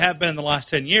blood. They have been in the last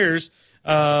 10 years.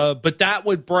 But that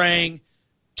would bring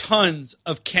tons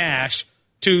of cash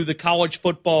to the college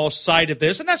football side of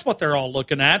this. And that's what they're all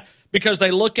looking at because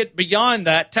they look at beyond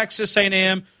that, Texas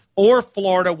A&M or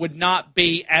Florida would not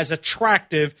be as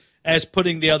attractive as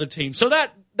putting the other team. So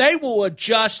that they will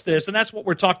adjust this, and that's what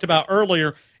we talked about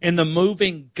earlier in the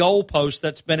moving goalpost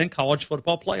that's been in college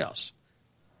football playoffs.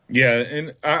 Yeah,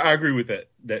 and I agree with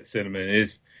that sentiment.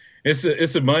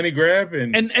 It's a money grab,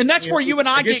 and that's where you and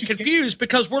I get confused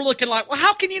because we're looking like, well,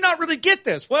 how can you not really get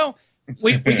this? Well,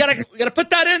 we gotta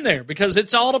put that in there because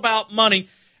it's all about money.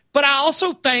 But I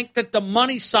also think that the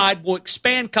money side will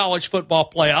expand college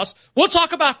football playoffs. We'll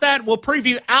talk about that, and we'll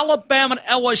preview Alabama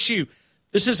and LSU.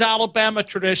 This is Alabama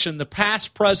tradition, the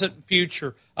past, present, and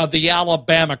future of the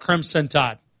Alabama Crimson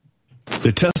Tide.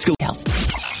 The Tuscaloosa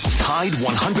Tide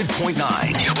 100.9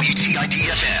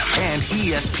 WTID-FM and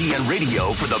ESPN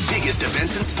Radio for the biggest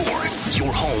events in sports.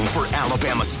 Your home for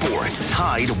Alabama sports.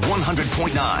 Tide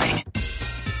 100.9.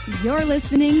 You're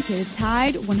listening to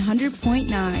Tide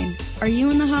 100.9. Are you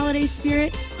in the holiday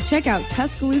spirit? Check out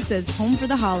Tuscaloosa's Home for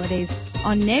the Holidays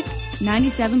on Nick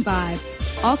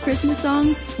 97.5. All Christmas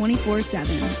songs 24/7.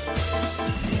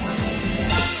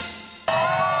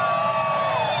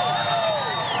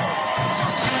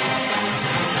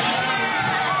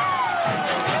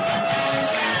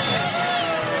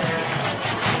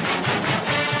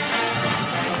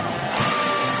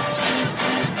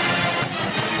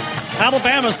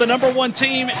 Alabama's the number one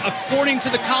team according to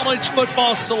the College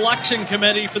Football Selection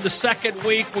Committee for the second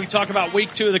week. We talk about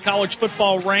week 2 of the college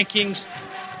football rankings.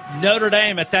 Notre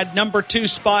Dame at that number 2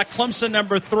 spot. Clemson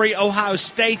number 3. Ohio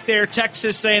State there.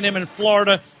 Texas A&M and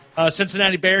Florida.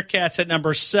 Cincinnati Bearcats at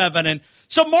number 7. And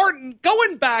so, Martin,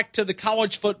 going back to the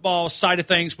college football side of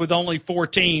things with only 4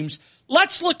 teams,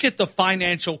 let's look at the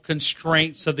financial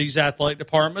constraints of these athletic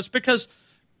departments because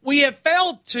we have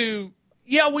failed to –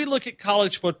 we look at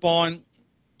college football, and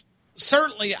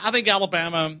certainly I think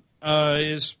Alabama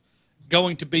is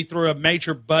going to be through a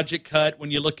major budget cut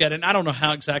when you look at it. And I don't know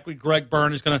how exactly Greg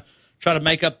Byrne is going to try to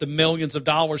make up the millions of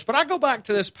dollars. But I go back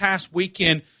to this past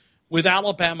weekend with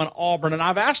Alabama and Auburn, and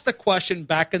I've asked the question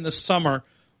back in the summer,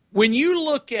 when you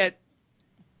look at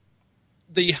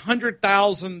the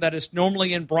 100,000 that is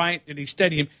normally in Bryant-Denny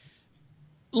Stadium,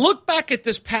 look back at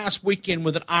this past weekend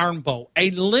with an Iron Bowl,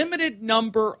 a limited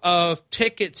number of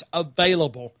tickets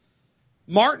available.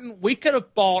 Martin, we could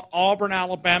have bought Auburn,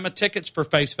 Alabama tickets for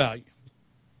face value.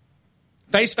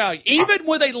 Face value. Even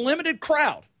with a limited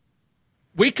crowd,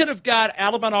 we could have got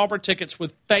Alabama, Auburn tickets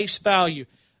with face value.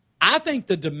 I think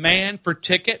the demand for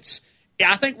tickets,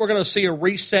 I think we're going to see a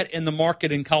reset in the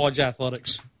market in college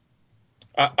athletics.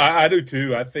 I do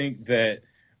too. I think that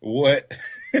what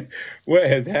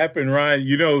has happened, Ryan,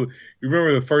 you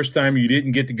remember the first time you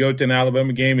didn't get to go to an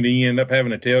Alabama game and then you end up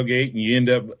having a tailgate and you end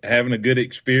up having a good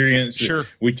experience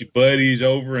with your buddies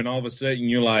over, and all of a sudden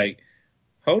you're like,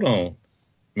 hold on,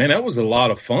 man, that was a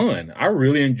lot of fun. I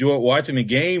really enjoyed watching the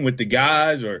game with the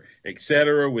guys or et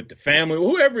cetera, with the family,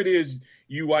 whoever it is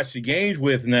you watch the games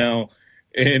with now.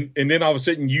 And then all of a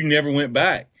sudden you never went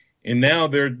back. And now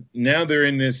they're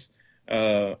in this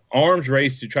arms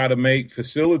race to try to make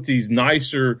facilities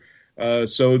nicer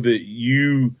so that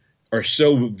you are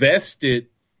so vested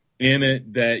in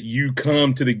it that you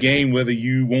come to the game whether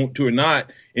you want to or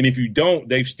not. And if you don't,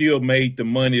 they've still made the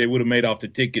money they would have made off the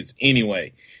tickets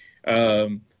anyway.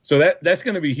 So that's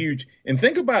going to be huge. And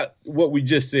think about what we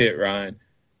just said, Ryan.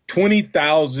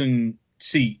 20,000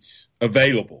 seats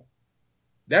available.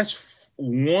 That's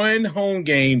one home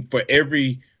game for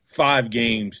every 5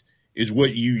 games is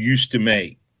what you used to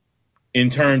make in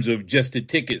terms of just the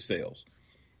ticket sales.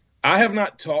 I have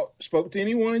not spoke to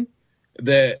anyone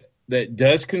that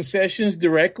does concessions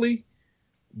directly,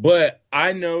 but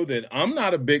I know that I'm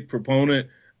not a big proponent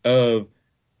of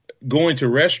going to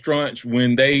restaurants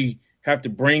when they have to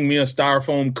bring me a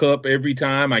styrofoam cup every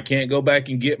time. I can't go back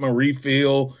and get my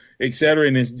refill, et cetera.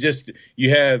 And it's just,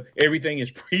 you have everything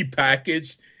is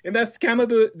prepackaged, and that's kind of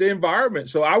the environment.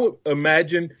 So I would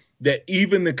imagine that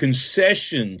even the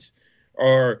concessions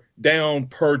are down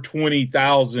per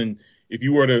 20,000 if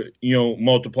you were to,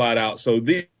 multiply it out. So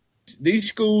these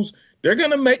schools, they're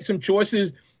going to make some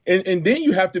choices. And then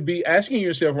you have to be asking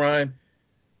yourself, Ryan,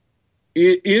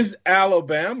 It is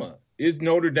Alabama, is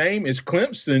Notre Dame, is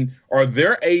Clemson, are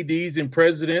their ADs and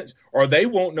presidents, or they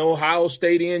won't know Ohio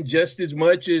State in just as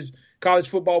much as college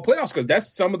football playoffs, because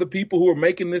that's some of the people who are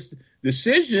making this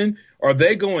decision. Are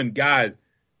they going, guys,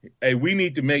 hey, we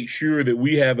need to make sure that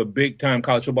we have a big-time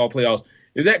college football playoffs?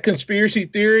 Is that conspiracy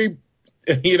theory?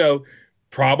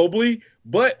 Probably,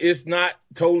 but it's not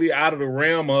totally out of the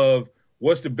realm of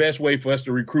what's the best way for us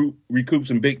to recoup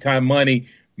some big-time money.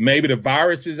 Maybe the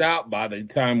virus is out by the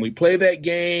time we play that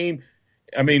game.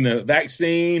 I mean, the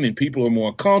vaccine and people are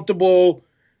more comfortable.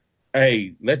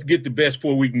 Hey, let's get the best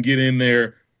before we can get in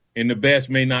there. And the best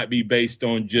may not be based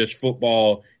on just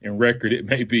football and record. It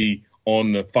may be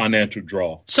on the financial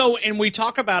draw. So, and we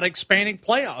talk about expanding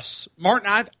playoffs.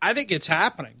 Martin, I think it's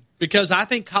happening because I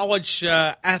think college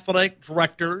athletic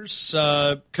directors,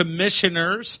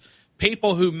 commissioners,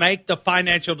 people who make the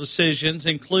financial decisions,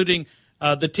 including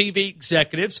the TV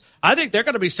executives, I think they're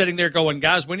going to be sitting there going,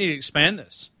 guys, we need to expand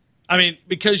this. I mean,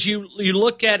 because you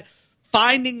look at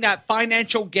finding that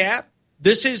financial gap.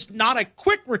 This is not a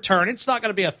quick return. It's not going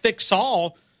to be a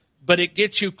fix-all, but it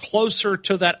gets you closer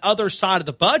to that other side of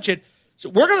the budget. So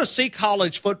we're going to see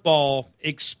college football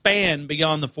expand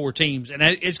beyond the 4 teams, and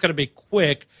it's going to be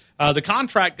quick. The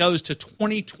contract goes to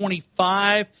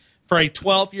 2025 for a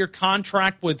 12-year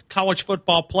contract with college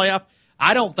football playoff.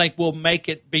 I don't think we'll make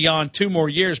it beyond 2 more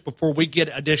years before we get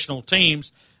additional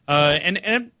teams,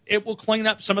 and it will clean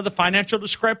up some of the financial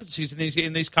discrepancies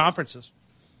in these conferences.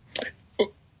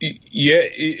 Yeah,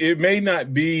 it may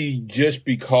not be just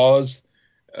because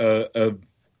of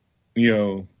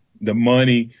the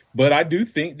money, but I do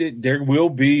think that there will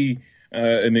be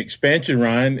an expansion,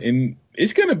 Ryan, and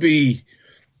it's going to be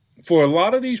for a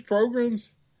lot of these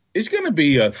programs. It's going to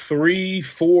be a 3,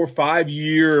 4, 5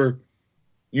 year,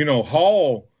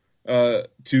 haul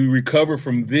to recover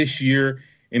from this year.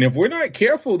 And if we're not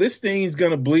careful, this thing is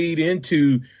going to bleed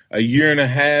into a year and a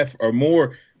half or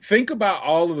more. Think about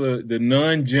all of the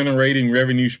non-generating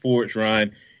revenue sports,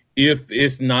 Ryan, if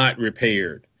it's not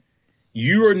repaired.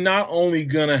 You are not only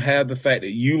going to have the fact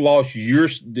that you lost your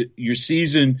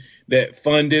season that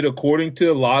funded, according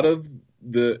to a lot of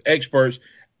the experts,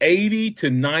 80 to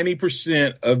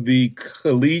 90% of the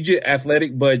collegiate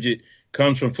athletic budget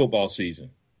comes from football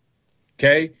season.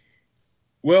 Okay?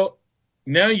 Well,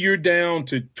 now you're down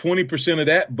to 20% of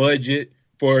that budget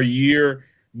for a year.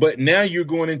 But now you're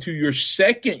going into your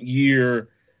second year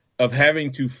of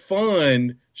having to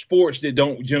fund sports that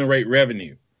don't generate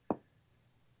revenue.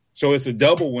 So it's a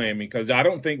double whammy because I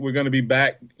don't think we're going to be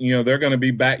back, they're going to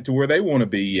be back to where they want to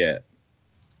be yet.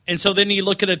 And so then you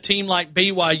look at a team like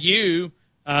BYU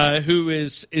who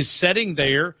is sitting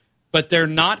there, but they're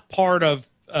not part of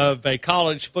a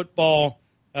college football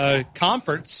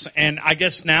conference. And I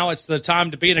guess now it's the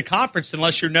time to be in a conference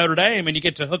unless you're Notre Dame and you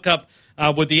get to hook up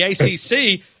with the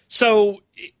ACC. So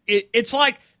it's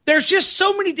like there's just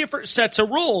so many different sets of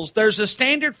rules. There's a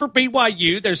standard for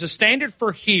BYU. There's a standard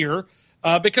for here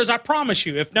because I promise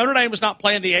you, if Notre Dame was not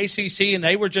playing the ACC and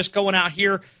they were just going out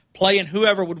here playing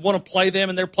whoever would want to play them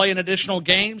and they're playing additional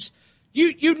games,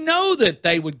 you know that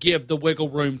they would give the wiggle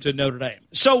room to Notre Dame.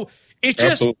 So it's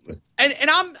just – and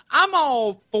I'm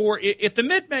all for if the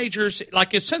mid-majors,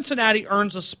 like if Cincinnati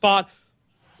earns a spot,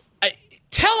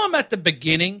 tell them at the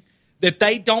beginning that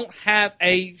they don't have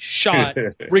a shot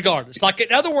regardless. Like,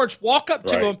 in other words, walk up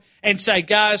to them and say,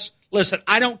 guys, listen,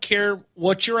 I don't care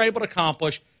what you're able to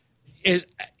accomplish. Is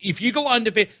if you go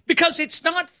undefeated, because it's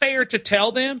not fair to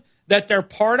tell them that they're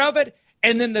part of it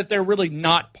and then that they're really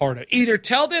not part of it. Either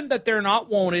tell them that they're not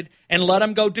wanted and let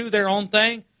them go do their own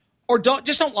thing, or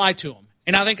don't lie to them.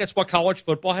 And I think that's what college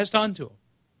football has done to them.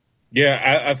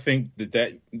 Yeah, I think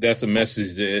that's a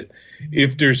message that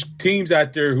if there's teams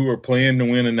out there who are playing to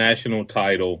win a national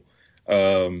title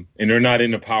and they're not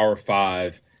in the Power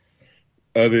 5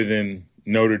 other than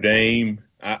Notre Dame,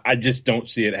 I just don't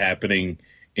see it happening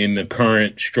in the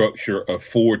current structure of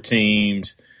 4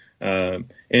 teams. And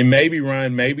maybe,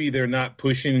 Ryan, maybe they're not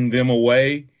pushing them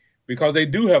away because they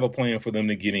do have a plan for them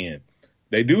to get in.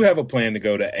 They do have a plan to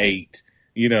go to 8.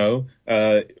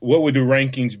 What would the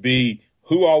rankings be?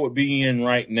 Who all would be in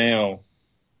right now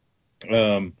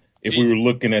if we were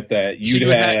looking at that? You'd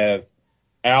have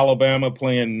Alabama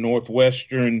playing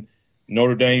Northwestern,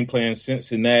 Notre Dame playing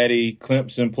Cincinnati,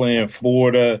 Clemson playing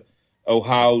Florida,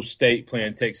 Ohio State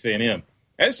playing Texas A&M.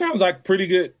 That sounds like a pretty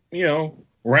good,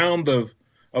 round of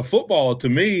football to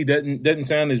me. Doesn't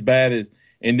sound as bad as.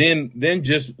 And then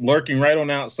just lurking right on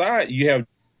the outside, you have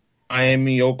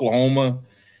Miami, Oklahoma,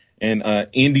 and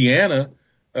Indiana.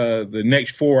 The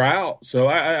next 4 out. So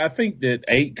I think that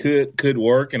 8 could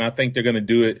work, and I think they're going to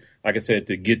do it, like I said,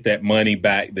 to get that money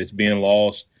back that's being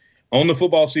lost on the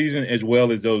football season, as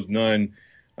well as those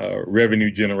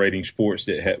non-revenue generating sports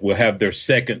that will have their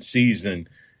second season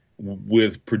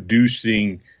with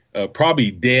producing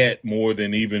probably debt more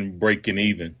than even breaking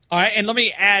even. All right, and let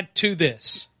me add to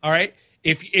this. All right,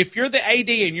 if you're the AD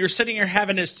and you're sitting here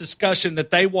having this discussion that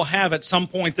they will have at some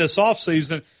point this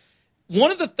offseason,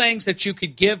 one of the things that you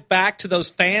could give back to those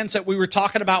fans that we were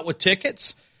talking about with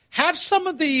tickets, have some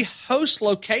of the host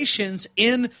locations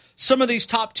in some of these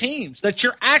top teams that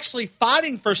you're actually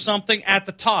fighting for something at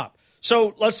the top.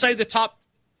 So let's say the top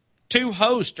 2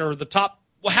 hosts or the top,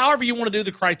 well, however you want to do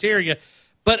the criteria,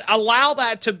 but allow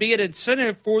that to be an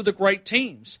incentive for the great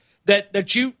teams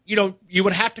that you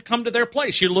would have to come to their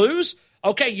place. You lose,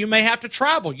 okay, you may have to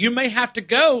travel, you may have to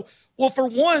go. Well, for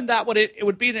one, it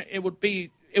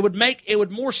would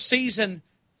make more season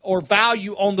or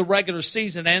value on the regular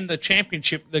season and the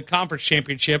championship, the conference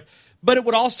championship, but it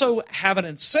would also have an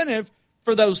incentive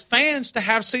for those fans to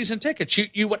have season tickets.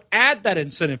 You would add that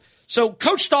incentive. So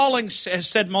Coach Stallings has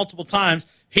said multiple times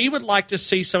he would like to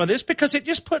see some of this because it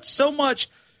just puts so much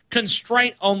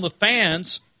constraint on the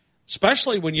fans,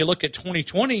 especially when you look at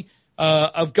 2020,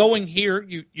 of going here.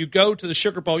 You go to the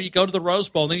Sugar Bowl, you go to the Rose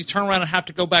Bowl, and then you turn around and have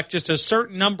to go back just a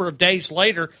certain number of days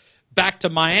later back to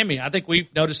Miami. I think we've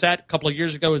noticed that a couple of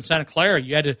years ago in Santa Clara.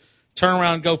 You had to turn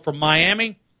around and go from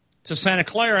Miami to Santa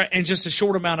Clara in just a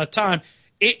short amount of time.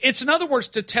 It's, in other words,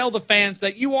 to tell the fans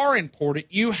that you are important,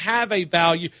 you have a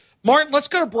value. Martin, let's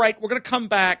go to break. We're going to come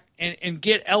back and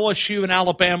get LSU and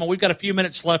Alabama. We've got a few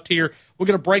minutes left here. We're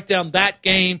going to break down that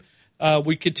game.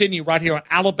 We continue right here on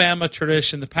Alabama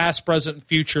Tradition, the past, present, and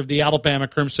future of the Alabama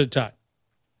Crimson Tide.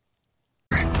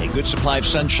 A good supply of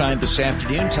sunshine this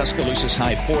afternoon. Tuscaloosa's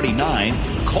high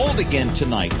 49. Cold again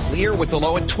tonight. Clear with the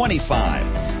low at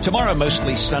 25. Tomorrow,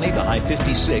 mostly sunny, the high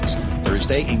 56.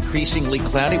 Thursday, increasingly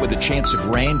cloudy with a chance of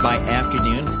rain by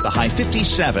afternoon, the high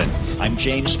 57. I'm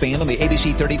James Spain on the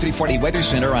ABC 3340 Weather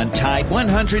Center on Tide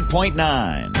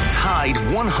 100.9. Tide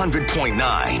 100.9,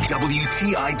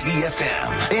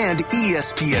 WTID-FM, and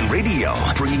ESPN Radio,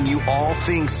 bringing you all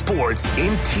things sports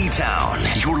in T-Town.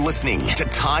 You're listening to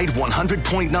Tide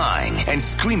 100.9 and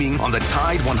streaming on the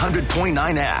Tide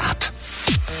 100.9 app.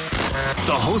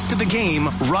 The host of the game,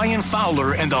 Ryan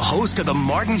Fowler, and the host of the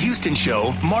Martin Houston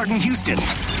Show, Martin Houston,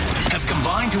 have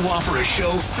combined to offer a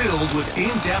show filled with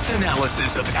in-depth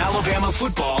analysis of Alabama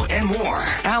football and more.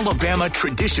 Alabama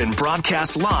Tradition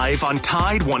broadcasts live on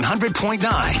Tide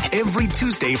 100.9 every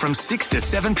Tuesday from 6 to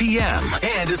 7 p.m.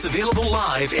 and is available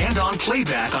live and on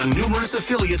playback on numerous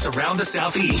affiliates around the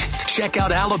Southeast. Check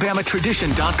out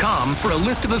alabamatradition.com for a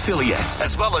list of affiliates,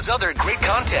 as well as other great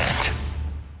content.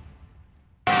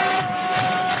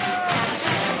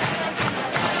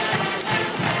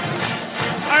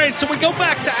 All right, so we go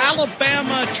back to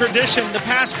Alabama Tradition, the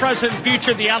past, present, and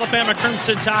future of the Alabama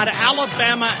Crimson Tide,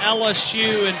 Alabama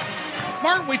LSU. And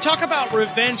Martin, we talk about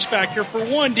revenge factor. For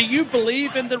one, do you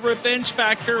believe in the revenge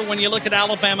factor when you look at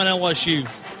Alabama and LSU?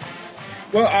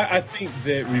 Well, I think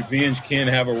that revenge can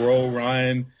have a role,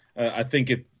 Ryan. I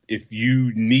think if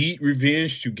you need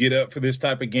revenge to get up for this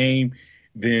type of game,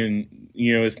 then,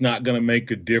 it's not going to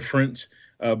make a difference.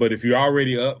 But if you're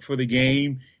already up for the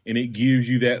game and it gives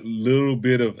you that little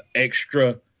bit of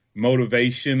extra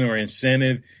motivation or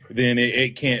incentive, then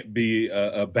it can't be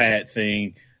a bad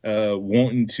thing.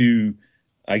 Wanting to,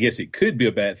 I guess it could be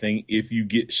a bad thing if you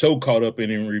get so caught up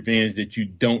in revenge that you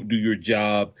don't do your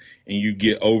job and you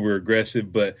get over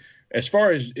aggressive. But as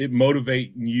far as it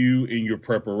motivating you in your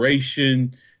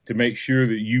preparation to make sure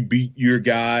that you beat your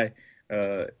guy,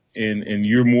 and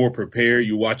you're more prepared,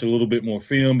 you watch a little bit more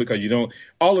film because you don't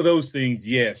 – all of those things,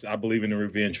 yes, I believe in the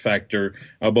revenge factor.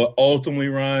 But ultimately,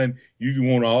 Ryan, you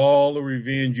want all the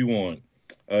revenge you want.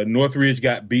 Northridge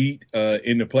got beat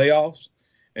in the playoffs,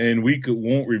 and we could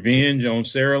want revenge on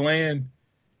Saraland,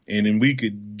 and then we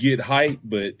could get hype,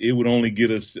 but it would only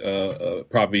get us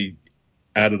probably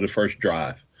out of the first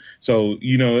drive. So,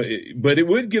 but it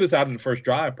would get us out of the first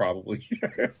drive probably.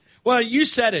 Well, you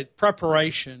said it.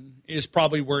 Preparation is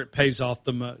probably where it pays off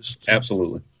the most.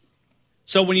 Absolutely.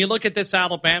 So when you look at this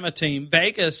Alabama team,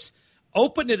 Vegas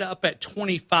opened it up at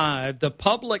 25. The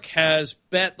public has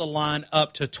bet the line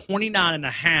up to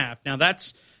 29.5. Now,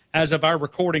 that's as of our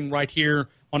recording right here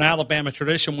on Alabama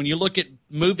Tradition. When you look at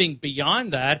moving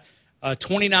beyond that,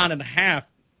 29.5,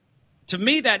 to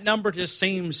me that number just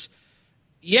seems –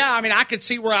 I could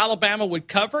see where Alabama would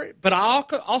cover it, but I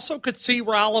also could see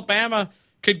where Alabama –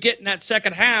 could get in that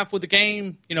second half with the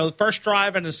game, the first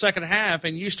drive in the second half,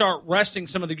 and you start resting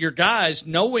some of your guys,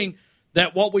 knowing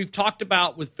that what we've talked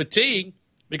about with fatigue,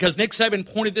 because Nick Saban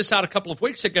pointed this out a couple of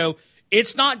weeks ago,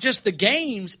 it's not just the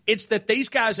games, it's that these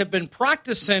guys have been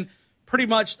practicing pretty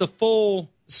much the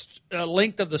full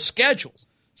length of the schedule.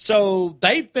 So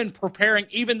they've been preparing,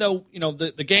 even though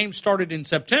the game started in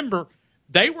September,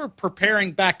 they were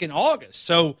preparing back in August.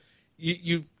 So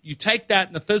you take that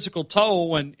in the physical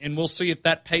toll, and we'll see if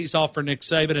that pays off for Nick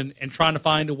Saban and trying to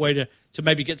find a way to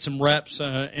maybe get some reps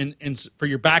and for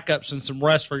your backups and some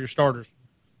rest for your starters.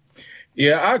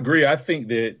 Yeah, I agree. I think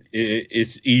that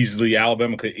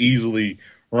Alabama could easily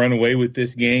run away with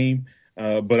this game,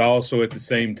 but also at the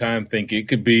same time think it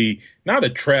could be not a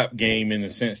trap game in the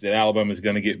sense that Alabama is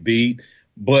going to get beat,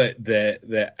 but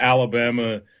that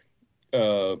Alabama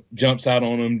jumps out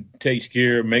on them, takes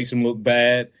care, makes them look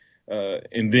bad,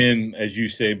 and then, as you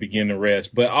say, begin to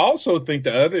rest. But I also think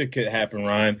the other could happen,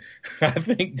 Ryan. I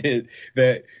think that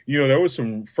there was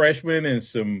some freshmen and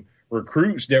some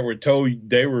recruits that were told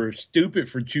they were stupid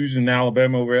for choosing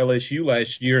Alabama over LSU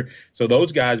last year. So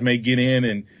those guys may get in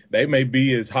and they may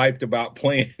be as hyped about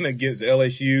playing against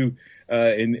LSU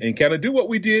and kind of do what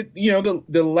we did,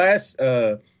 the last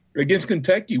against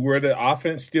Kentucky, where the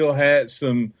offense still had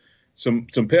some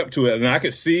pep to it. And I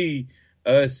could see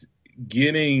us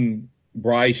getting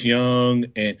Bryce Young.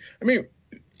 And I mean,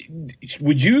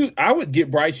 I would get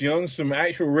Bryce Young some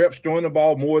actual reps throwing the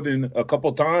ball more than a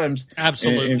couple times.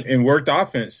 Absolutely. And worked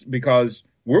offense, because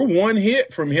we're one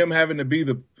hit from him having to be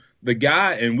the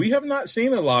guy, and we have not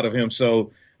seen a lot of him.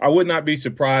 So I would not be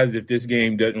surprised if this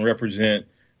game doesn't represent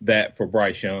that for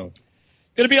Bryce Young.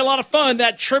 Going to be a lot of fun,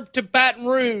 that trip to Baton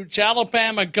Rouge,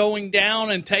 Alabama going down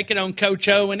and taking on Coach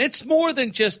O. And it's more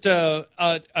than just a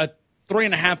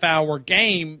 3.5-hour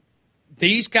game.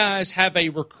 These guys have a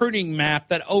recruiting map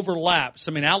that overlaps.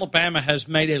 I mean, Alabama has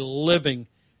made a living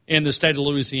in the state of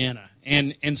Louisiana.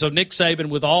 And so Nick Saban,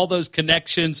 with all those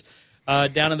connections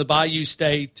down in the Bayou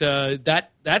State,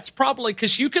 that's probably –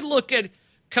 because you could look at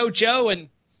Coach O, and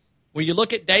when you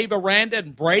look at Dave Aranda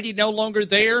and Brady no longer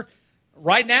there,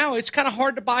 right now it's kind of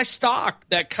hard to buy stock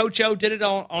that Coach O did it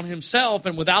on himself.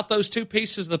 And without those two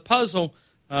pieces of the puzzle,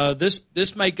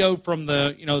 this may go from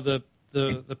the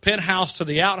penthouse to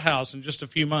the outhouse in just a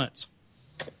few months.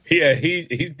 Yeah,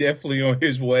 he's definitely on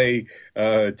his way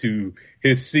to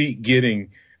his seat getting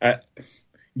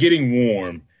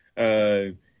warm.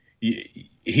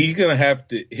 He's going to have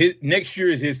to – next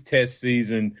year is his test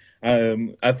season.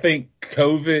 I think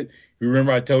COVID –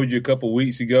 remember I told you a couple of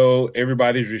weeks ago,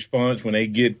 everybody's response when they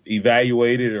get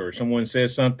evaluated or someone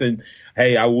says something,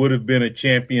 hey, I would have been a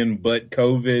champion but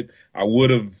COVID. I would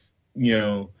have,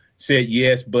 said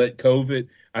yes, but COVID.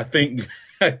 I think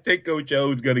Coach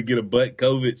O is going to get a but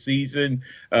COVID season.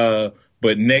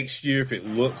 But next year, if it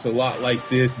looks a lot like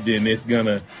this, then it's going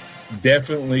to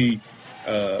definitely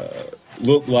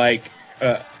look like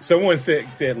someone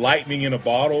said lightning in a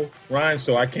bottle, Ryan.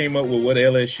 So I came up with what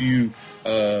LSU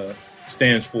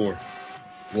stands for.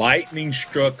 Lightning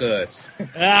struck us.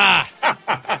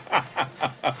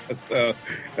 So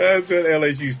that's what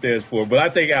LSU stands for. But I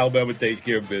think Alabama takes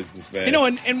care of business, man.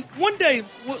 And one day,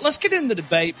 let's get into the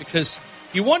debate, because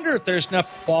you wonder if there's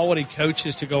enough quality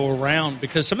coaches to go around,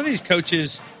 because some of these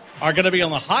coaches are going to be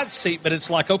on the hot seat, but it's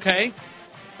like, okay,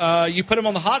 you put them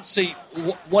on the hot seat.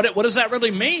 What does that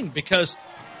really mean? Because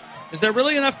is there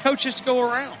really enough coaches to go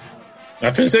around? I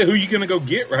was going to say, who are you going to go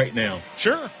get right now?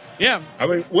 Sure. Yeah. I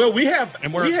mean, well, we have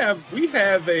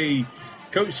a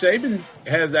Coach Saban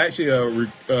has actually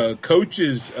a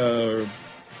coaches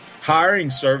hiring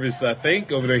service, I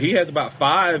think, over there. He has about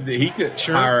 5 that he could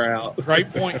hire out.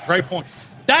 Great point.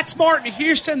 That's Martin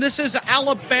Houston. This is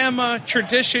Alabama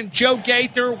Tradition. Joe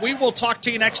Gaither. We will talk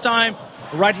to you next time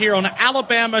right here on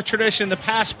Alabama Tradition, the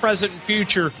past, present, and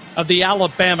future of the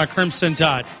Alabama Crimson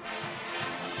Tide.